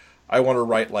like, I want to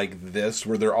write like this?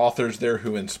 Were there authors there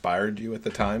who inspired you at the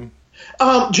time?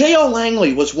 J.L.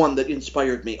 Langley was one that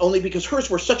inspired me, only because hers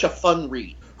were such a fun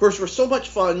read. Hers were so much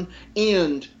fun,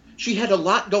 and she had a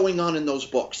lot going on in those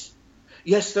books.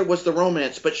 Yes, there was the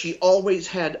romance, but she always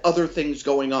had other things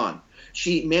going on.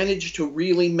 She managed to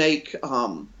really make...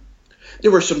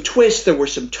 there were some twists, there were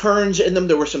some turns in them,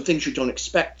 there were some things you don't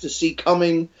expect to see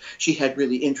coming. She had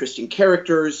really interesting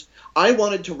characters. I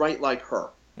wanted to write like her.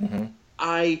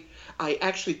 I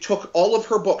actually took all of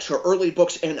her books, her early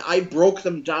books, and I broke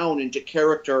them down into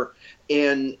character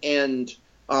and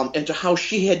to how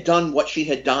she had done what she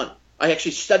had done. I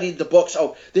actually studied the books.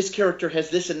 Oh, this character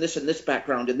has this and this and this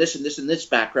background, and this and this and this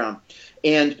background,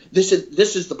 and this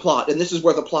is the plot, and this is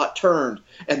where the plot turned,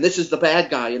 and this is the bad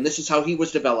guy, and this is how he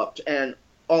was developed, and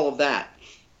all of that.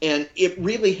 And it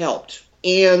really helped.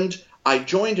 And I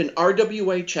joined an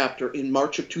RWA chapter in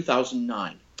March of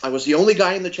 2009. I was the only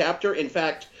guy in the chapter. In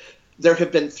fact, there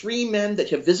have been 3 men that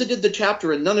have visited the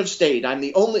chapter and none have stayed. I've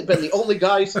been the only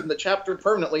guy in the chapter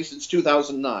permanently since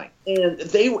 2009. And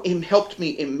they helped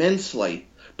me immensely.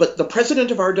 But the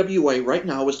president of RWA right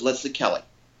now is Leslie Kelly.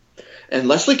 And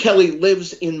Leslie Kelly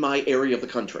lives in my area of the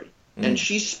country. And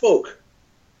she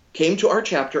came to our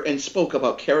chapter and spoke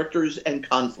about characters and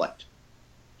conflict.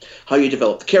 How you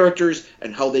develop the characters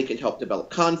and how they can help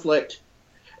develop conflict.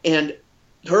 And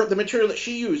the material that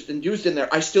she used in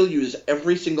there, I still use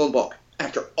every single book.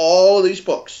 After all these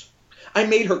books, I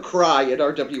made her cry at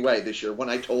RWA this year when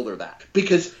I told her that,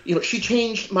 because she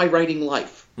changed my writing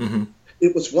life. Mm-hmm.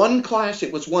 It was one class,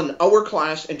 it was 1 hour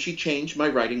class, and she changed my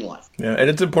writing life. Yeah, and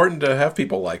it's important to have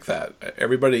people like that.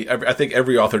 I think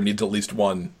every author needs at least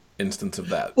one instance of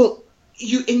that. Well,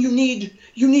 you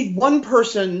need one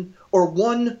person or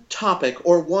one topic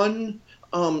or one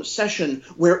session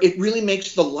where it really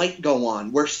makes the light go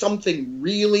on, where something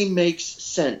really makes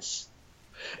sense.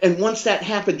 And once that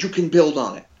happens, you can build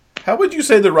on it. How would you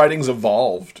say the writing's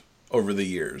evolved over the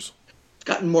years? It's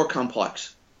gotten more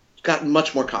complex. It's gotten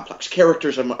much more complex.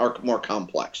 Characters are more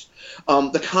complex.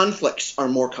 The conflicts are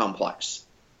more complex.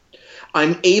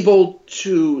 I'm able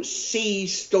to see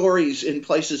stories in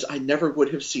places I never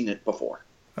would have seen it before.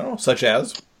 Oh, such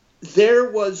as? There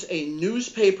was a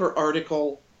newspaper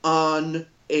article on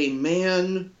a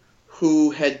man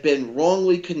who had been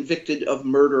wrongly convicted of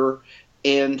murder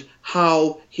and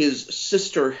how his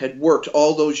sister had worked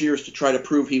all those years to try to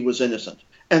prove he was innocent.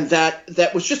 And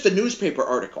that was just a newspaper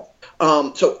article.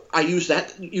 So I used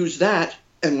that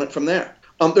and went from there.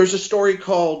 There's a story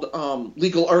called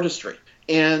Legal Artistry,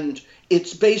 and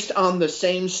it's based on the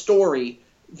same story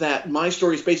that my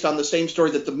story is based on, the same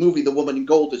story that the movie The Woman in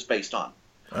Gold is based on.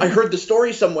 I heard the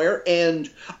story somewhere, and,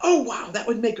 oh, wow, that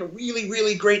would make a really,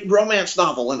 really great romance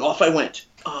novel, and off I went.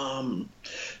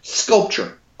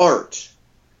 Sculpture, art.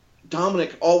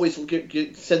 Dominic always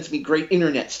sends me great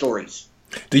internet stories.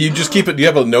 Do you just keep it? Do you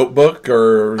have a notebook,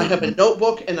 or? I have a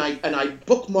notebook, and I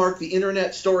bookmark the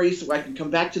internet stories so I can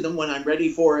come back to them when I'm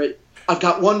ready for it. I've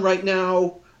got one right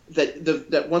now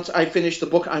that once I finish the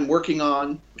book I'm working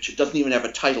on, which it doesn't even have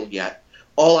a title yet.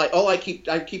 I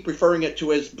keep referring it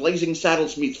to as Blazing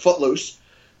Saddles meets Footloose.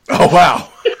 Oh wow!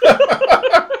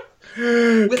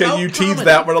 Can you tease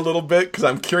that one a little bit? Because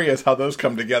I'm curious how those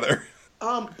come together.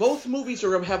 Both movies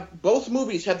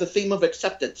have the theme of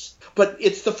acceptance, but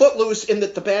it's the Footloose in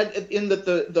that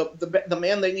the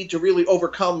man they need to really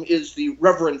overcome is the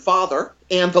Reverend Father,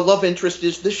 and the love interest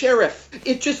is the sheriff.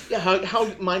 It just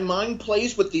how my mind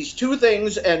plays with these two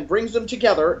things and brings them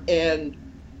together, and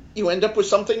you end up with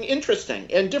something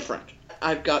interesting and different.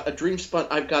 I've got a dream spun.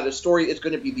 I've got a story. It's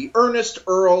going to be the Ernest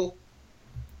Earl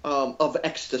of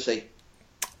Ecstasy.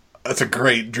 That's a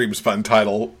great dream spun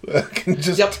title.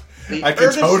 Yep. I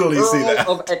can totally see that.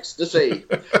 Of Ecstasy.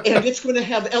 And it's going to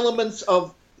have elements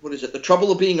of, The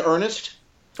Trouble of Being Earnest?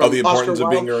 The Importance of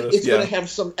Being Earnest. It's going to have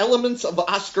some elements of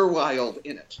Oscar Wilde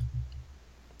in it.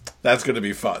 That's going to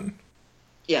be fun.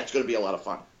 Yeah, it's going to be a lot of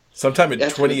fun. Sometime in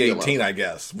 2018, I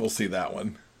guess. We'll see that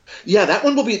one. Yeah, that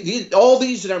one will be... all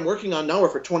these that I'm working on now are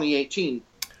for 2018.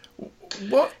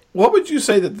 What would you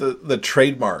say that the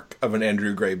trademark of an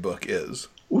Andrew Gray book is?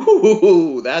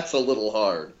 Ooh, that's a little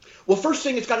hard. Well, first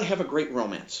thing, it's got to have a great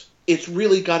romance. It's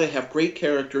really got to have great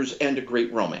characters and a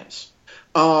great romance.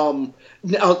 Now,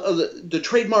 the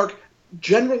trademark,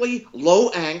 generally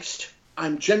low angst.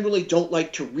 I generally don't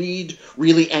like to read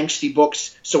really angsty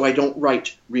books, so I don't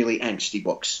write really angsty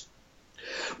books.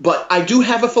 But I do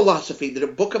have a philosophy that a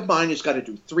book of mine has got to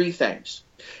do 3 things.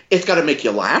 It's got to make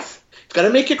you laugh, it's got to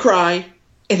make you cry,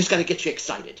 and it's got to get you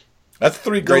excited. That's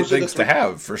 3 great things to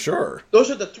have, for sure.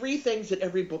 Those are the 3 things that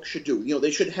every book should do.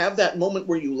 They should have that moment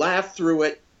where you laugh through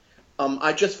it.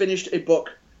 I just finished a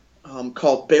book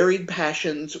called Buried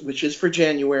Passions, which is for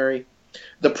January.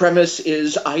 The premise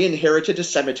is I inherited a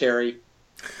cemetery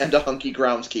and a hunky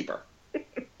groundskeeper.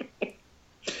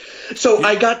 So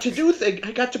I got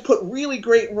to put really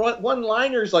great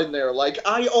one-liners in there, like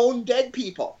I own dead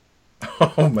people.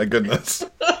 Oh my goodness.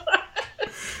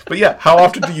 But yeah, how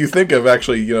often do you think of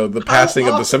actually, the passing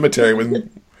of the cemetery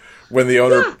when the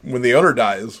owner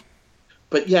dies?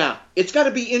 But yeah, it's got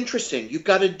to be interesting. You've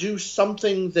got to do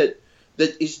something that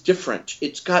is different.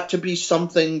 It's got to be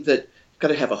something that got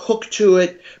to have a hook to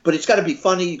it, but it's got to be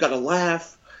funny. You've got to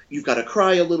laugh. You've got to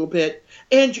cry a little bit,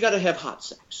 and you got to have hot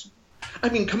sex. I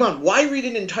mean, come on, why read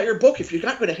an entire book if you're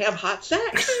not going to have hot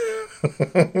sex?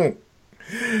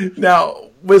 Now,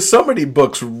 with so many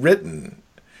books written,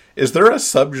 is there a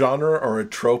subgenre or a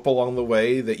trope along the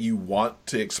way that you want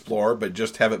to explore but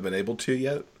just haven't been able to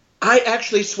yet? I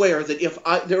actually swear that if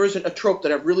there isn't a trope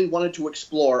that I really wanted to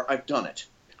explore, I've done it.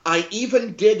 I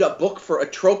even did a book for a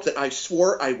trope that I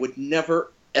swore I would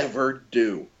never, ever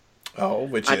do. Oh,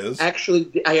 which is? I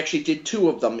actually did 2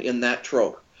 of them in that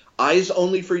trope. Eyes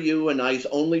Only for You and Eyes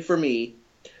Only for Me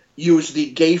use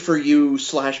the gay for you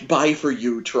 / bi for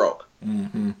you trope.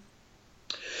 Mm-hmm.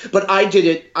 But I did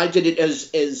it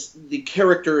as the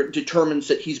character determines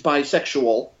that he's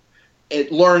bisexual.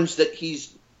 It learns that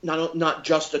he's not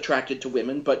just attracted to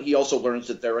women, but he also learns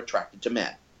that they're attracted to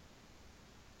men.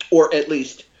 Or at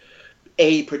least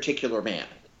a particular man.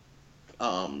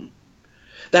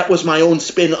 That was my own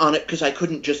spin on it because I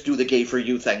couldn't just do the gay for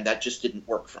you thing. That just didn't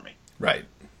work for me. Right.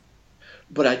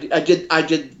 But I did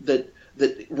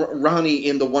that Ronnie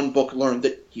in the one book learned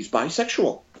that he's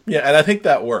bisexual. Yeah, and I think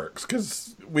that works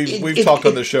because we've talked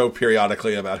on the show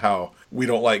periodically about how we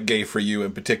don't like gay for you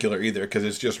in particular either because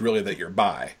it's just really that you're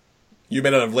bi. You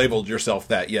may not have labeled yourself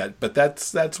that yet, but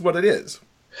that's what it is.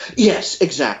 Yes,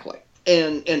 exactly.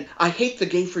 And I hate the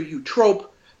gay for you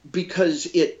trope because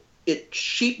it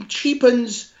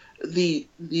cheapens the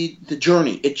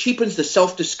journey. It cheapens the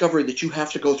self-discovery that you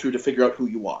have to go through to figure out who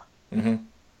you are. Mm-hmm.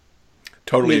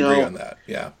 Totally agree on that.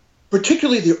 Yeah.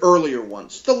 Particularly the earlier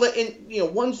ones.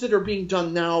 Ones that are being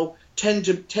done now tend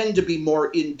to be more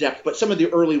in depth, but some of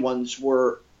the early ones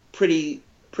were pretty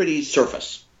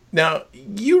surface. Now,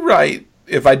 you write,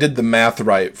 if I did the math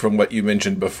right from what you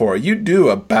mentioned before, you do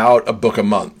about a book a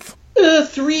month.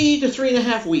 3 to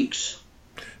 3.5 weeks.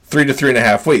 3 to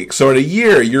 3.5 weeks. So in a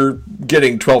year, you're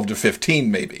getting 12 to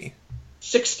 15 maybe.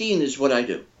 16 is what I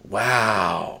do.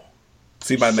 Wow.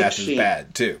 See, my math is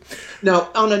bad, too. Now,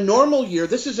 on a normal year,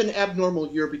 this is an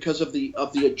abnormal year because of the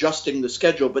adjusting the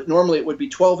schedule, but normally it would be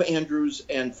 12 Andrews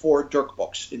and 4 Dirk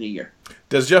books in a year.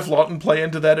 Does Jeff Lawton play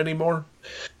into that anymore?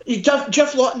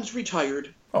 Jeff Lawton's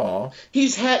retired. Aw.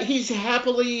 He's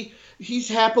happily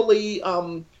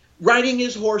riding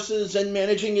his horses and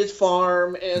managing his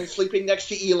farm and sleeping next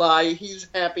to Eli. He's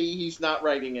happy. He's not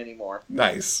writing anymore.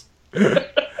 Nice.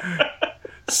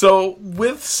 So,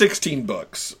 with 16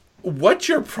 books, what's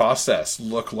your process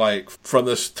look like from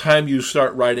the time you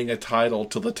start writing a title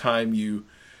to the time you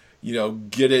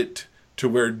get it to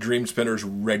where Dreamspinner's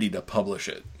ready to publish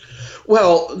it?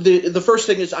 Well, the first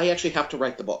thing is I actually have to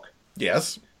write the book.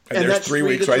 Yes. And there's 3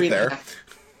 weeks right there.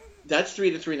 That's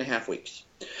 3 to 3.5 weeks.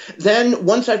 Then,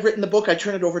 once I've written the book, I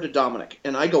turn it over to Dominic,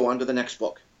 and I go on to the next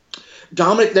book.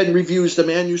 Dominic then reviews the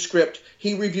manuscript.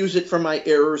 He reviews it for my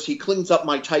errors. He cleans up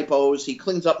my typos. He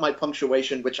cleans up my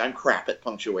punctuation, which I'm crap at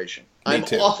punctuation. I'm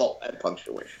awful at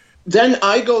punctuation. Then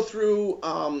I go through,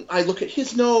 I look at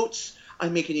his notes. I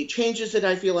make any changes that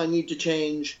I feel I need to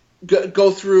change. Go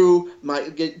through,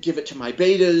 give it to my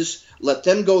betas, let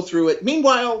them go through it.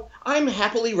 Meanwhile, I'm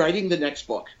happily writing the next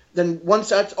book. Then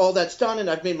once all that's done and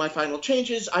I've made my final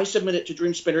changes, I submit it to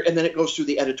Dreamspinner, and then it goes through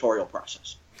the editorial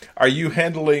process. Are you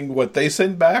handling what they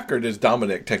send back, or does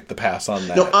Dominic take the pass on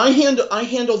that? No, I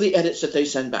handle the edits that they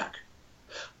send back.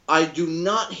 I do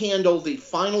not handle the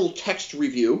final text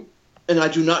review, and I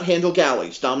do not handle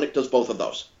galleys. Dominic does both of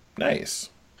those. Nice.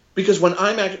 Because when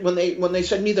they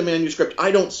send me the manuscript,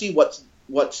 I don't see what's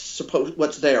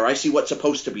there. I see what's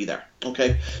supposed to be there.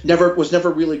 Okay, was never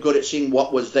really good at seeing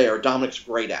what was there. Dominic's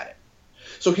great at it.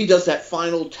 So he does that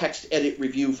final text edit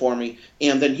review for me,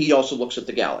 and then he also looks at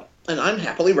the galley. And I'm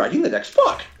happily writing the next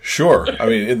book. Sure. I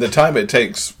mean, in the time it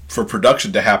takes for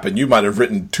production to happen, you might have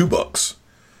written 2 books.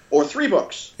 Or 3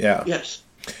 books. Yeah. Yes.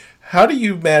 How do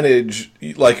you manage,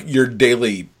 your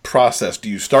daily process? Do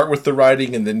you start with the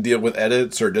writing and then deal with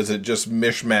edits, or does it just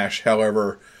mishmash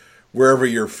wherever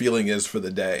your feeling is for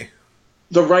the day?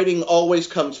 The writing always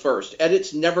comes first.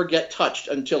 Edits never get touched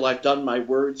until I've done my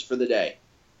words for the day.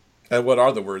 And what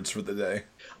are the words for the day?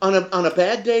 On a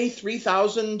bad day,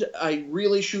 3,000, I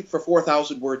really shoot for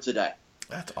 4,000 words a day.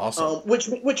 That's awesome.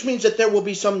 Which means that there will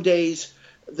be some days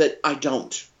that I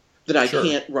don't, that I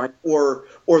can't write, or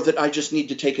that I just need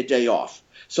to take a day off.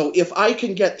 So if I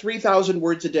can get 3,000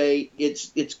 words a day,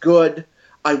 it's good.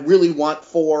 I really want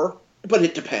 4, but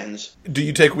it depends. Do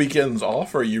you take weekends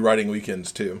off, or are you writing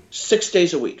weekends too? 6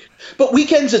 days a week. But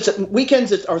weekends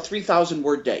are 3,000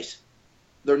 word days.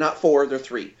 They're not 4, they're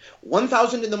 3.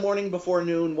 1,000 in the morning before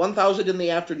noon, 1,000 in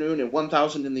the afternoon, and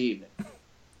 1,000 in the evening.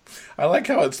 I like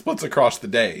how it splits across the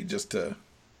day, just to...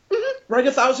 Write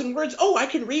 1,000 words. Oh, I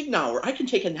can read now, or I can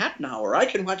take a nap now, or I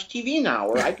can watch TV now,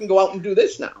 or I can go out and do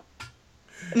this now.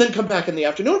 And then come back in the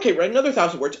afternoon. Okay, write another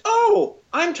 1,000 words. Oh,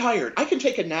 I'm tired. I can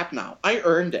take a nap now. I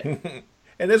earned it.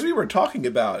 And as we were talking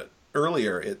about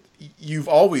earlier, you've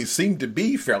always seemed to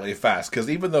be fairly fast, because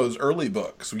even those early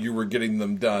books, you were getting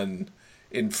them done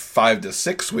in 5 to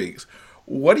 6 weeks.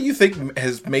 What do you think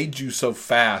has made you so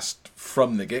fast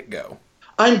from the get-go?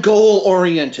 I'm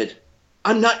goal-oriented.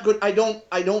 I'm not good. I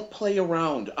don't play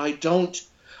around. I don't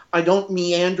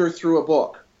meander through a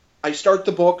book. I start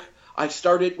the book. I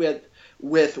start it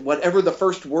with whatever the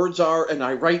first words are, and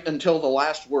I write until the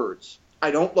last words. I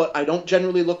don't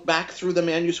generally look back through the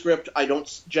manuscript. I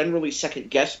don't generally second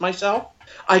guess myself.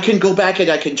 I can go back and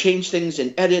I can change things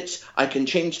in edits. I can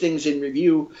change things in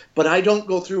review, but I don't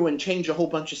go through and change a whole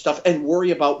bunch of stuff and worry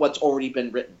about what's already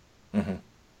been written. Mm-hmm.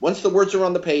 Once the words are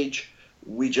on the page,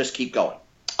 we just keep going.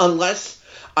 Unless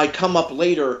I come up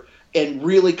later and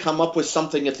really come up with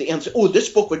something at the end. Oh, this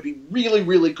book would be really,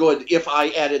 really good if I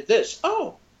added this.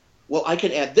 Oh, well, I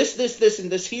can add this, and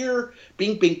this here.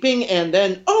 Bing, bing, bing, and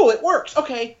then, oh, it works.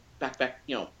 Okay, back.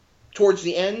 Towards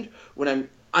the end, when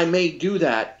I may do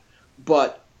that,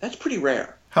 but that's pretty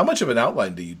rare. How much of an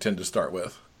outline do you tend to start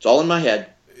with? It's all in my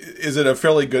head. Is it a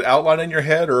fairly good outline in your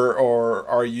head, or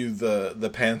are you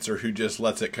the pantser who just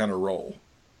lets it kind of roll?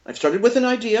 I've started with an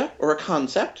idea or a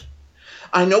concept.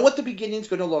 I know what the beginning's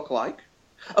going to look like.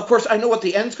 Of course, I know what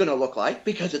the end's going to look like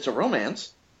because it's a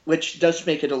romance, which does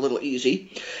make it a little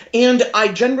easy. And I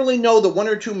generally know the 1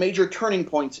 or 2 major turning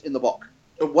points in the book.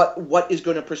 What is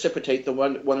going to precipitate the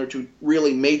one or two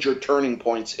really major turning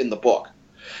points in the book.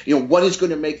 What is going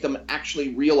to make them actually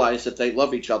realize that they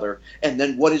love each other, and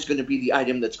then what is going to be the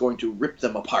item that's going to rip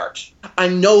them apart. I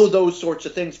know those sorts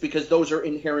of things because those are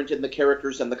inherent in the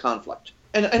characters and the conflict.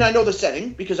 And I know the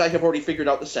setting because I have already figured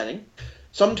out the setting.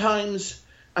 Sometimes,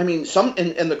 and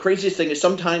the craziest thing is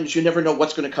sometimes you never know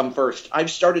what's going to come first.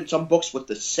 I've started some books with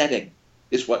the setting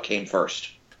is what came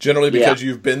first. Generally because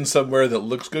you've been somewhere that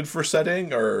looks good for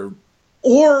setting or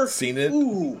seen it?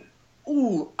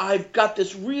 Ooh, I've got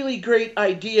this really great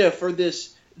idea for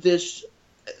this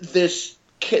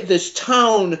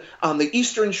town on the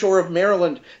eastern shore of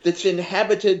Maryland that's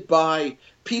inhabited by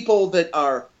people that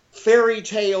are fairy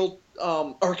tale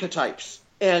archetypes.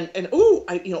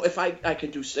 If I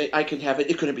can do, I can have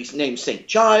it's going to be named St.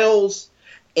 Giles,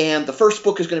 and the first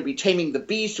book is going to be Taming the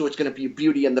Beast, so it's going to be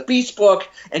Beauty and the Beast book,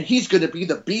 and he's going to be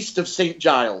the Beast of St.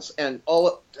 Giles, and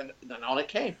then on it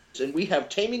came. And we have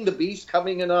Taming the Beast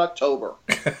coming in October.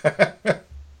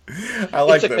 I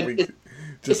like that.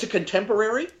 It's a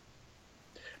contemporary,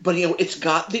 but it's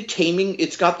got the taming,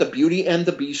 it's got the Beauty and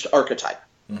the Beast archetype.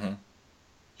 Mm-hmm.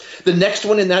 The next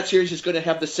one in that series is going to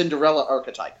have the Cinderella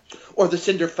archetype, or the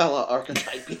Cinderfella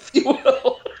archetype, if you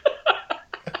will.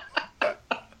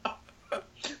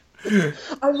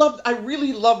 I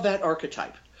really love that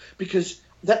archetype because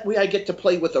that way I get to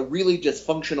play with a really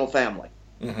dysfunctional family.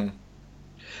 Mm-hmm.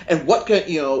 And what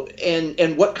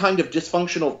and what kind of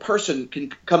dysfunctional person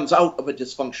comes out of a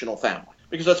dysfunctional family?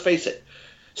 Because let's face it,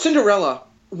 Cinderella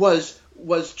was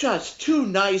just too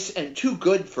nice and too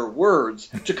good for words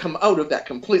to come out of that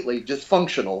completely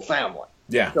dysfunctional family.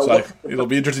 Yeah, so it'll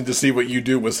be interesting to see what you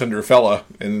do with Cinderfella.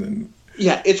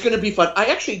 Yeah, it's going to be fun. I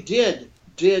actually did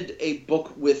a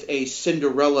book with a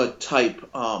Cinderella type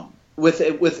with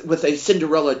a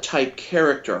Cinderella type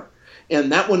character,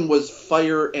 and that one was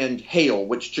Fire and Hail,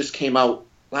 which just came out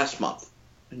last month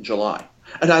in July.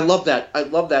 And I love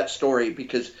that story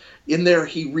because in there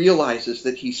he realizes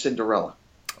that he's Cinderella.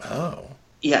 Oh.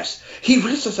 Yes. He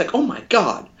was just like, oh my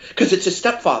God. Because it's his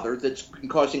stepfather that's been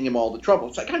causing him all the trouble.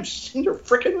 It's like, I'm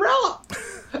Cinder-frickin-rella.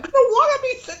 I don't want to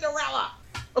be Cinderella.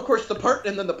 Of course, the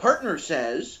partner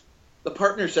says,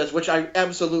 which I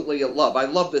absolutely love. I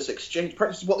love this exchange.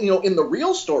 Well, in the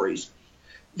real stories,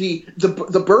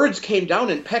 the birds came down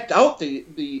and pecked out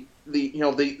the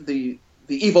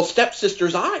evil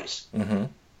stepsister's eyes. Mm-hmm.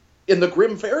 In the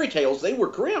grim fairy tales, they were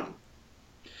grim.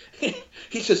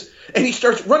 He says, and he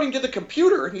starts running to the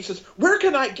computer, and he says, where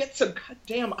can I get some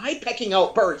goddamn eye-pecking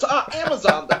out birds?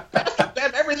 Amazon, the bastard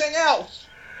than everything else.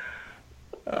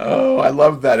 Oh, I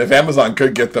love that. If Amazon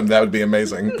could get them, that would be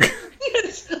amazing.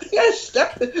 Yes,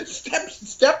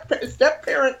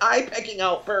 step-parent eye-pecking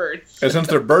out birds. And since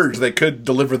they're birds, they could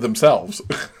deliver themselves.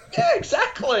 Yeah,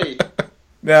 exactly.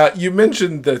 Now, you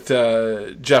mentioned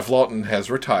that Jeff Lawton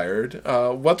has retired.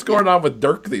 What's going on with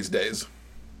Dirk these days?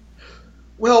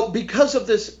 Well, because of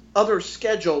this other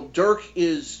schedule, Dirk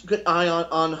is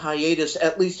on hiatus,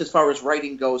 at least as far as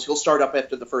writing goes. He'll start up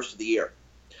after the first of the year.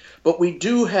 But we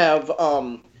do have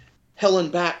Helen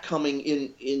Back coming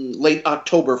in late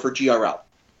October for GRL.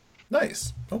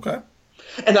 Nice. Okay.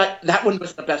 And that one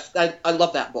was the best. I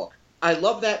love that book. I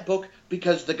love that book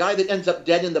because the guy that ends up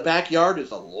dead in the backyard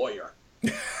is a lawyer.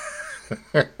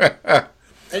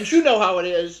 And you know how it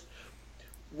is.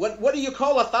 What do you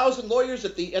call 1,000 lawyers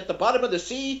at the bottom of the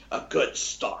sea? A good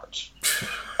start.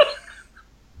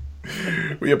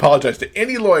 We apologize to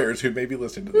any lawyers who may be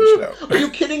listening to the show. Are you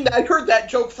kidding? I heard that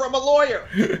joke from a lawyer.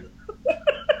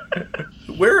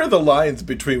 Where are the lines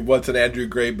between what's an Andrew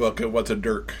Gray book and what's a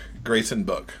Dirk Grayson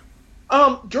book?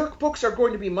 Dirk books are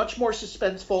going to be much more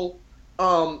suspenseful.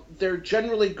 They're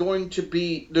generally going to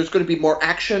be, there's going to be more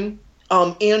action.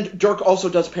 And Dirk also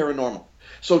does paranormal.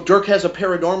 So Dirk has a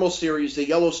paranormal series, the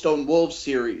Yellowstone Wolves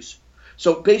series.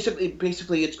 So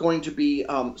basically it's going to be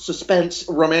suspense,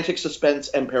 romantic suspense,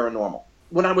 and paranormal.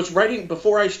 When I was writing,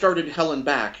 before I started Helen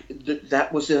Back,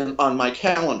 that was on my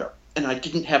calendar, and I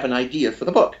didn't have an idea for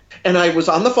the book. And I was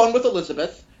on the phone with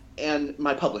Elizabeth, and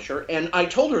my publisher, and I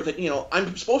told her that,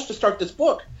 I'm supposed to start this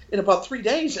book in about 3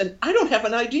 days, and I don't have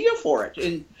an idea for it.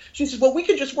 And she says, well, we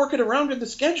could just work it around in the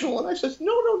schedule. And I says,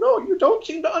 no, you don't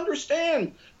seem to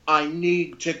understand. I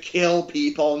need to kill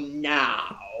people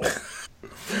now.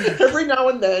 Every now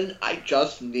and then, I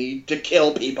just need to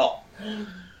kill people.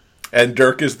 And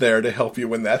Dirk is there to help you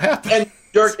when that happens.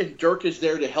 And Dirk is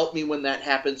there to help me when that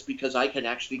happens because I can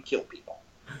actually kill people.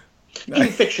 Nice. In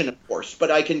fiction, of course,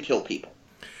 but I can kill people.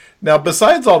 Now,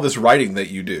 besides all this writing that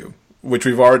you do, which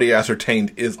we've already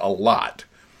ascertained is a lot,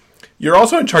 you're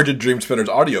also in charge of Dreamspinner's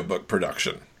audiobook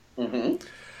production. Mm-hmm.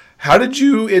 How did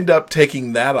you end up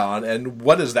taking that on, and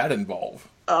what does that involve?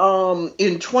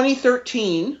 In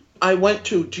 2013, I went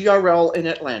to GRL in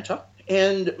Atlanta,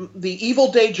 and the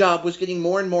evil day job was getting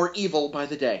more and more evil by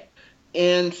the day.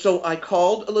 And so I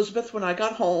called Elizabeth when I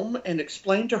got home and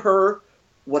explained to her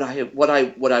what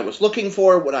I was looking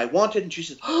for, what I wanted, and she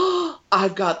said, "Oh,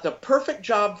 I've got the perfect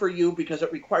job for you because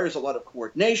it requires a lot of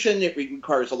coordination. It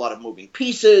requires a lot of moving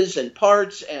pieces and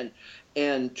parts and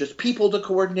just people to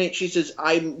coordinate." She says,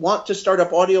 "I want to start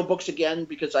up audiobooks again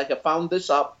because I have found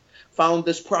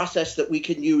this process that we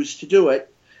can use to do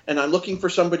it, and I'm looking for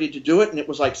somebody to do it." And it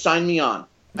was like, sign me on.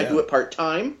 Yeah. I do it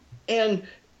part-time, and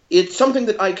it's something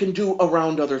that I can do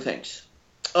around other things.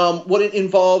 What it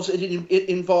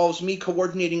involves me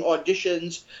coordinating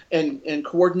auditions and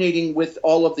coordinating with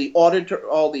all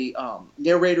the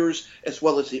narrators as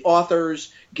well as the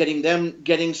authors,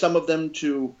 getting some of them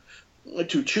to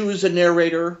choose a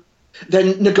narrator,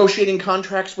 then negotiating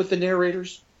contracts with the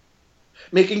narrators,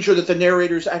 making sure that the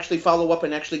narrators actually follow up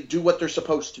and actually do what they're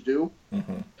supposed to do.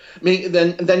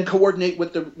 Mm-hmm. Then coordinate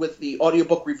with the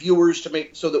audiobook reviewers to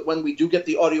make so that when we do get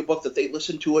the audiobook that they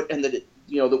listen to it and that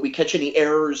that we catch any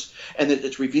errors and that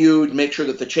it's reviewed, make sure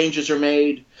that the changes are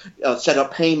made, set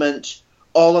up payment,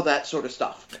 all of that sort of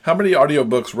stuff. How many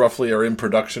audiobooks roughly are in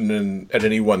production at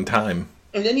any one time?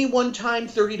 At any one time,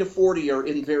 30 to 40 are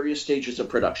in various stages of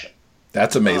production.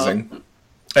 That's amazing.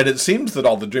 And it seems that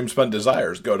all the Dreamspun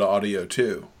Desires go to audio,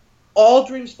 too. All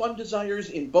Dreamspun Desires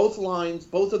in both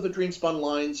of the Dreamspun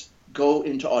lines, go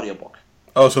into audiobook.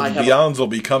 Oh, so the Beyonds will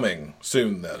be coming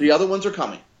soon, then. The other ones are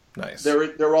coming. Nice.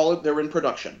 They're in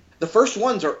production. The first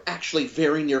ones are actually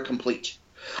very near complete.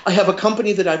 I have a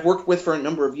company that I've worked with for a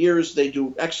number of years. They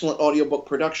do excellent audiobook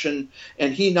production,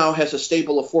 and he now has a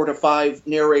stable of 4 to 5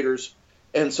 narrators,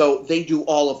 and so they do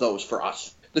all of those for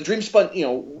us. The Dreamspun,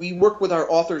 we work with our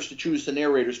authors to choose the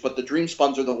narrators, but the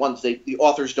Dreamspuns are the ones the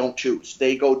authors don't choose.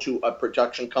 They go to a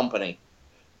production company,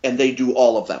 and they do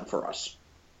all of them for us.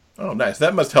 Oh, nice.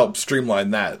 That must help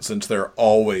streamline that, since they're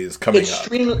always coming up.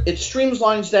 It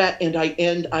streamlines that,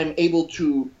 and I'm able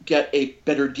to get a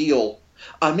better deal.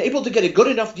 I'm able to get a good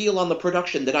enough deal on the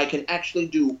production that I can actually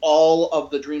do all of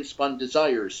the Dreamspun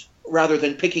Desires, rather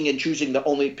than picking and choosing the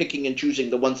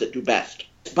ones that do best.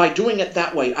 By doing it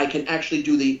that way, I can actually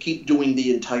keep doing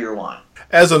the entire line.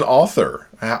 As an author,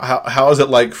 how is it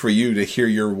like for you to hear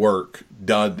your work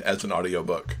done as an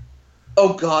audiobook?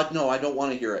 Oh, God, no, I don't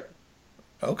want to hear it.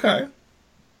 Okay,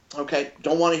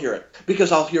 don't want to hear it.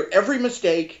 Because I'll hear every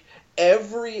mistake,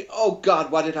 oh,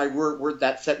 God, why did I word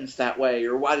that sentence that way?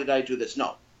 Or why did I do this?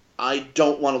 No, I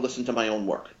don't want to listen to my own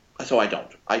work. So I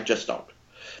don't. I just don't.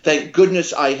 Thank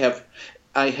goodness I have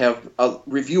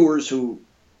reviewers who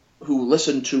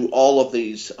listen to all of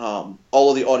the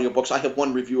audiobooks. I have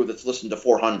one reviewer that's listened to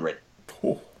 400.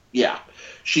 Cool. Yeah.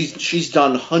 She's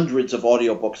done hundreds of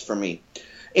audiobooks for me.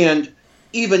 And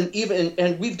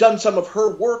and we've done some of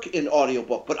her work in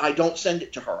audiobook, but I don't send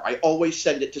it to her. I always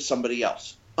send it to somebody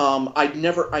else. I'd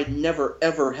never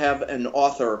ever have an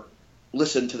author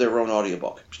listen to their own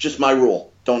audiobook. It's just my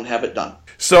rule. Don't have it done.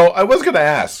 So I was going to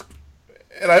ask,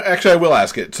 and I will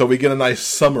ask it, so we get a nice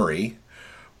summary.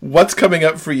 What's coming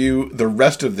up for you the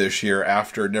rest of this year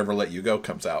after Never Let You Go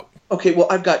comes out? Okay, well,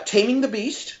 I've got Taming the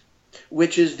Beast,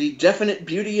 which is the definite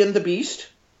Beauty and the Beast.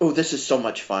 Oh, this is so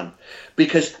much fun,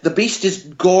 because the Beast is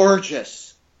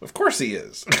gorgeous. Of course he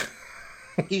is.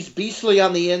 He's beastly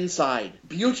on the inside.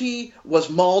 Beauty was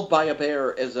mauled by a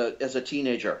bear as a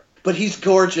teenager, but he's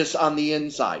gorgeous on the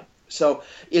inside. So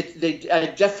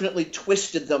I definitely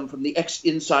twisted them from the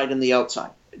inside and the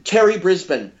outside. Terry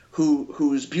Brisbane,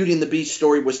 whose Beauty and the Beast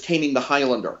story was Taming the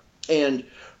Highlander, and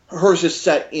hers is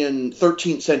set in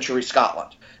 13th century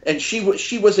Scotland. And she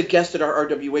was a guest at our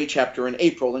RWA chapter in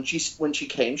April, and when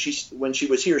she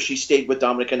was here, she stayed with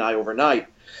Dominic and I overnight.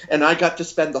 And I got to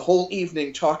spend the whole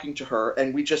evening talking to her,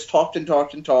 and we just talked and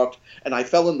talked and talked, and I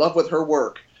fell in love with her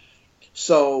work.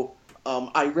 So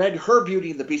I read her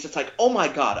Beauty and the Beast. It's like, oh my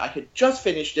God, I had just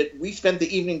finished it. We spent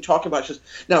the evening talking about it. She says,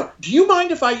 now, do you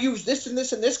mind if I use this and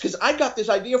this and this? Because I got this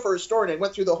idea for a story, and I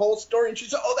went through the whole story, and she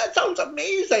said, oh, that sounds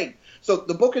amazing. So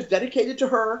the book is dedicated to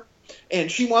her,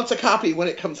 and she wants a copy when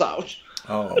it comes out.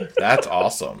 Oh, that's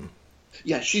awesome.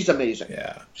 Yeah, she's amazing.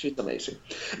 Yeah. She's amazing.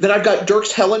 Then I've got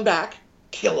Dirk's Helen back.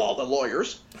 Kill all the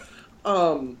lawyers.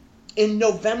 In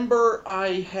November,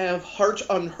 I have Heart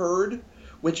Unheard,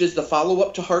 which is the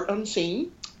follow-up to Heart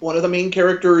Unseen. One of the main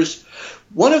characters,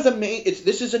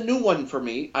 this is a new one for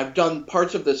me. I've done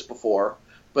parts of this before,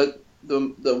 but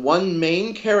the one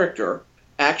main character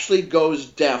actually goes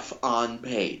deaf on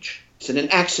page. It's in an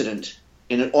accident,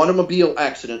 in an automobile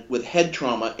accident with head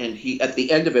trauma, and at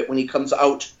the end of it, when he comes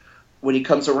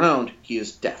around, he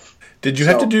is deaf. Did you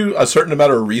have to do a certain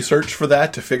amount of research for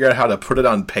that to figure out how to put it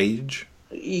on page?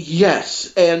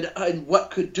 Yes, and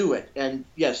what could do it. And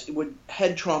yes,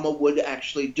 head trauma would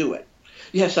actually do it.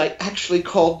 Yes, I actually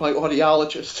called my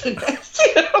audiologist and asked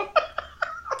him.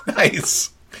 Nice.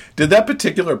 Did that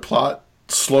particular plot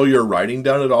slow your writing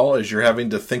down at all as you're having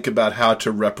to think about how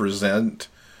to represent?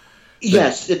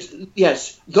 Yes,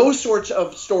 those sorts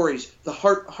of stories, the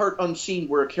Heart Unseen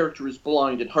where a character is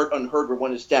blind and Heart Unheard where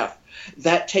one is deaf,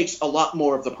 that takes a lot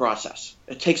more of the process.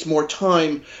 It takes more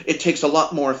time. It takes a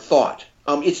lot more thought.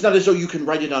 It's not as though you can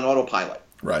write it on autopilot.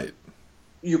 Right.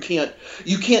 You can't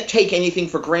take anything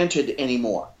for granted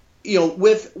anymore.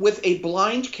 With a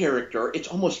blind character, it's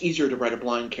almost easier to write a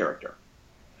blind character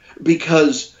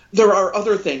because there are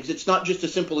other things. It's not just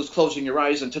as simple as closing your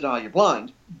eyes and ta-da, you're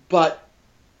blind, but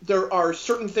there are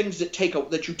certain things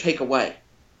that you take away.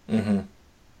 Mm-hmm.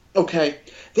 Okay?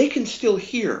 They can still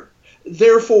hear.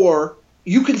 Therefore,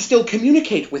 you can still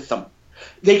communicate with them.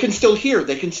 They can still hear.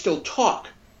 They can still talk.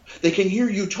 They can hear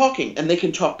you talking, and they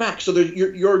can talk back. So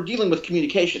you're dealing with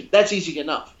communication. That's easy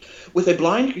enough. With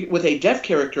a deaf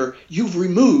character, you've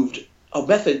removed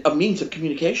a means of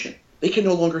communication. They can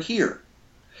no longer hear.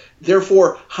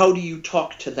 Therefore, how do you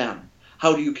talk to them?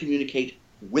 How do you communicate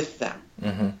with them?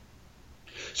 Mm-hmm.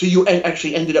 So I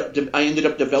ended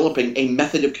up developing a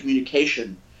method of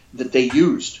communication that they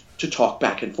used to talk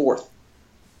back and forth.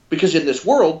 Because in this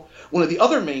world, one of the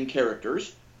other main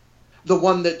characters, the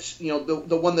one that's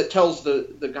the one that tells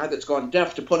the guy that's gone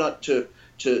deaf to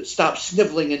stop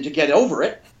sniveling and to get over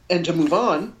it and to move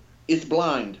on, is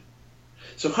blind.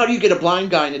 So how do you get a blind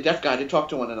guy and a deaf guy to talk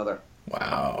to one another?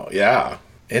 Wow. Yeah.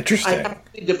 Interesting. I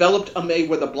actually developed a way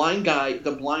where the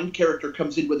blind character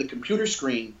comes in with a computer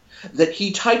screen that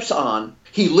he types on.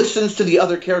 He listens to the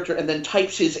other character and then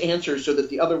types his answers so that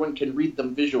the other one can read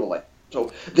them visually.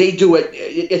 So they do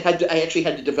it. I actually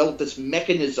had to develop this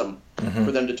mechanism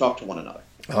for them to talk to one another.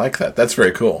 I like that. That's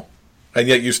very cool. And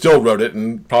yet you still wrote it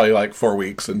in probably like 4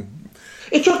 weeks. And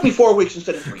it took me 4 weeks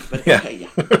instead of 3. But yeah. Okay,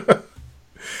 yeah.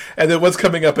 And then what's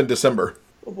coming up in December?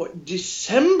 Oh, boy.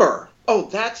 December. Oh,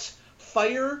 that's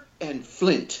Fire and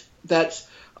Flint. That's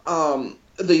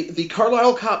the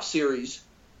Carlisle Cop series,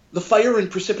 the Fire and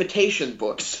Precipitation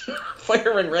books.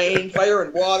 Fire and Rain, Fire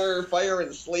and Water, Fire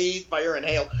and Sleet, Fire and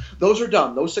Hail. Those are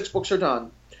done. Those 6 books are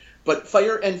done. But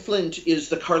Fire and Flint is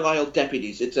the Carlisle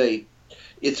Deputies. It's a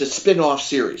spin-off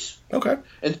series. Okay.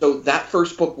 And so that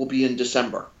first book will be in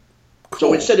December. Cool.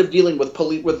 So instead of dealing with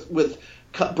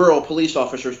borough police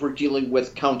officers, we're dealing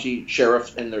with county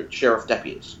sheriffs and their sheriff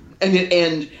deputies. And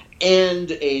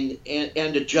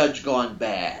a judge gone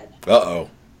bad. Uh-oh.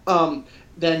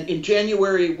 Then in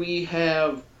January we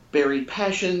have Buried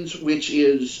Passions, which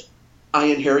is I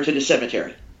Inherited a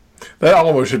Cemetery. That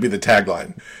almost should be the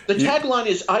tagline. The tagline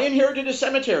is I Inherited a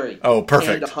Cemetery. Oh,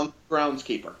 perfect. And a hunk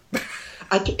groundskeeper.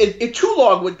 Too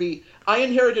long would be, I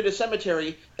inherited a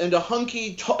cemetery and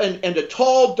and a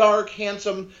tall, dark,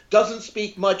 handsome, doesn't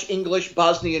speak much English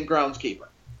Bosnian groundskeeper.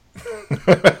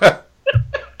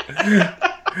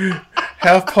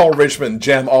 Have Paul Richmond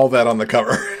jam all that on the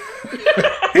cover.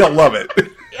 He'll love it.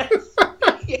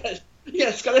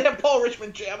 Yes, gotta have Paul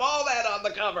Richmond jam all that on the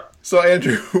cover. So,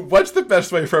 Andrew, what's the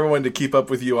best way for everyone to keep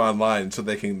up with you online so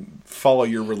they can follow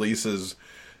your releases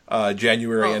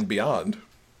January and beyond?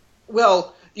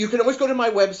 Well, you can always go to my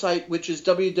website, which is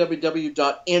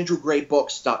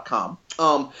www.andrewgraybooks.com.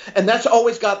 And that's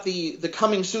always got the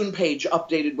coming soon page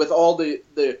updated with all the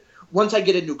once I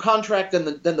get a new contract, then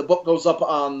the book goes up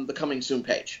on the coming soon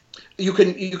page. You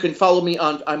can follow me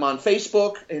I'm on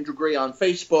Facebook, Andrew Gray on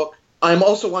Facebook. I'm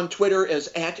also on Twitter as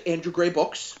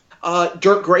 @AndrewGrayBooks.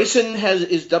 Dirk Grayson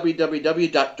is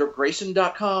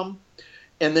www.dirkgrayson.com.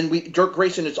 And then Dirk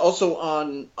Grayson is also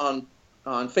on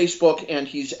Facebook, and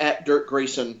he's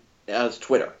 @DirkGrayson as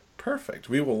Twitter. Perfect.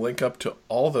 We will link up to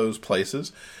all those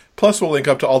places. Plus, we'll link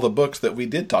up to all the books that we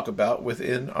did talk about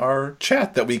within our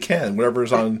chat that we can.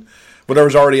 Whatever's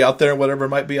already out there, and whatever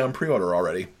might be on pre-order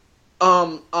already.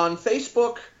 On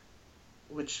Facebook,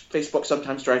 which Facebook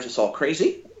sometimes drives us all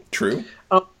crazy. True.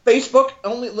 Facebook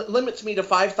only limits me to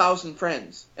 5,000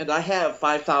 friends, and I have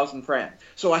 5,000 friends.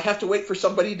 So I have to wait for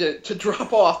somebody to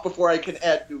drop off before I can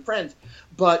add new friends.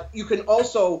 But you can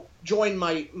also join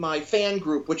my fan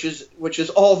group, which is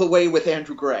All the Way with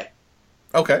Andrew Gray.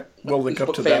 Okay, we'll link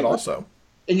up to that also.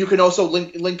 And you can also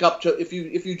link up to if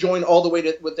you join All the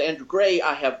Way with Andrew Gray.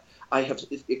 I have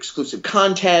exclusive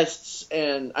contests,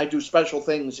 and I do special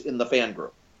things in the fan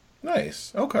group.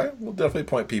 Nice. Okay, we'll definitely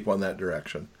point people in that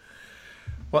direction.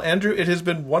 Well, Andrew, it has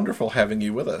been wonderful having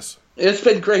you with us. It's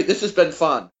been great. This has been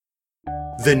fun.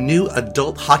 The new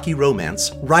adult hockey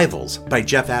romance, Rivals, by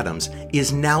Jeff Adams,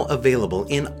 is now available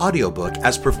in audiobook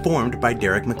as performed by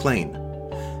Derek McLean.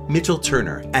 Mitchell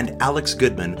Turner and Alex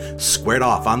Goodman squared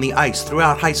off on the ice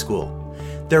throughout high school.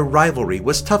 Their rivalry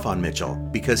was tough on Mitchell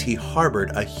because he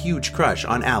harbored a huge crush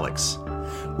on Alex.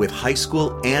 With high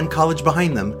school and college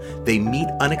behind them, they meet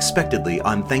unexpectedly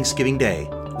on Thanksgiving Day,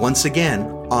 once again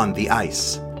on the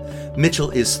ice.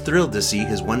 Mitchell is thrilled to see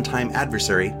his one-time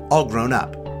adversary all grown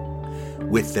up.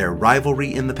 With their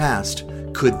rivalry in the past,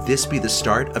 could this be the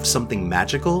start of something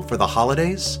magical for the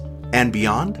holidays and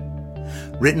beyond?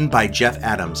 Written by Jeff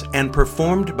Adams and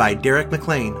performed by Derek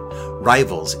McLean,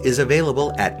 Rivals is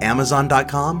available at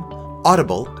Amazon.com,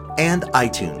 Audible, and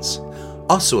iTunes.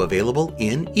 Also available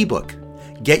in ebook.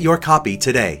 Get your copy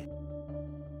today.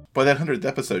 Boy, that 100th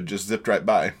episode just zipped right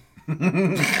by.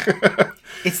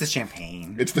 It's the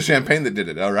champagne. It's the champagne that did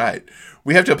it. All right.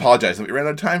 We have to apologize that we ran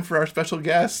out of time for our special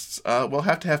guests. We'll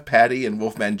have to have Patty and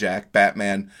Wolfman Jack,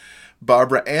 Batman,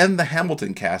 Barbara, and the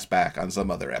Hamilton cast back on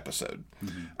some other episode.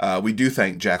 Mm-hmm. We do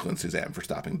thank Jacqueline Suzanne for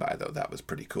stopping by, though. That was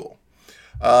pretty cool.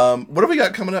 What have we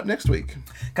got coming up next week?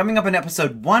 Coming up in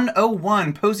episode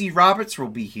 101, Posey Roberts will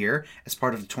be here as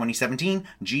part of the 2017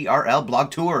 GRL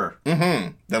Blog Tour.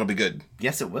 Mm-hmm. That'll be good.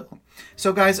 Yes, it will.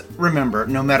 So guys, remember,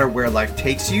 no matter where life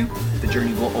takes you, the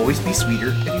journey will always be sweeter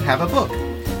if you have a book.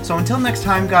 So until next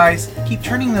time, guys, keep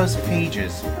turning those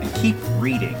pages and keep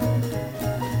reading.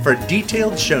 For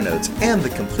detailed show notes and the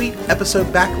complete episode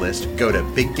backlist, go to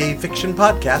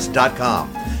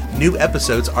biggayfictionpodcast.com. New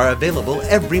episodes are available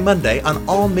every Monday on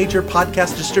all major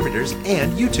podcast distributors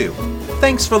and YouTube.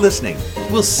 Thanks for listening.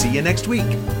 We'll see you next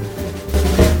week.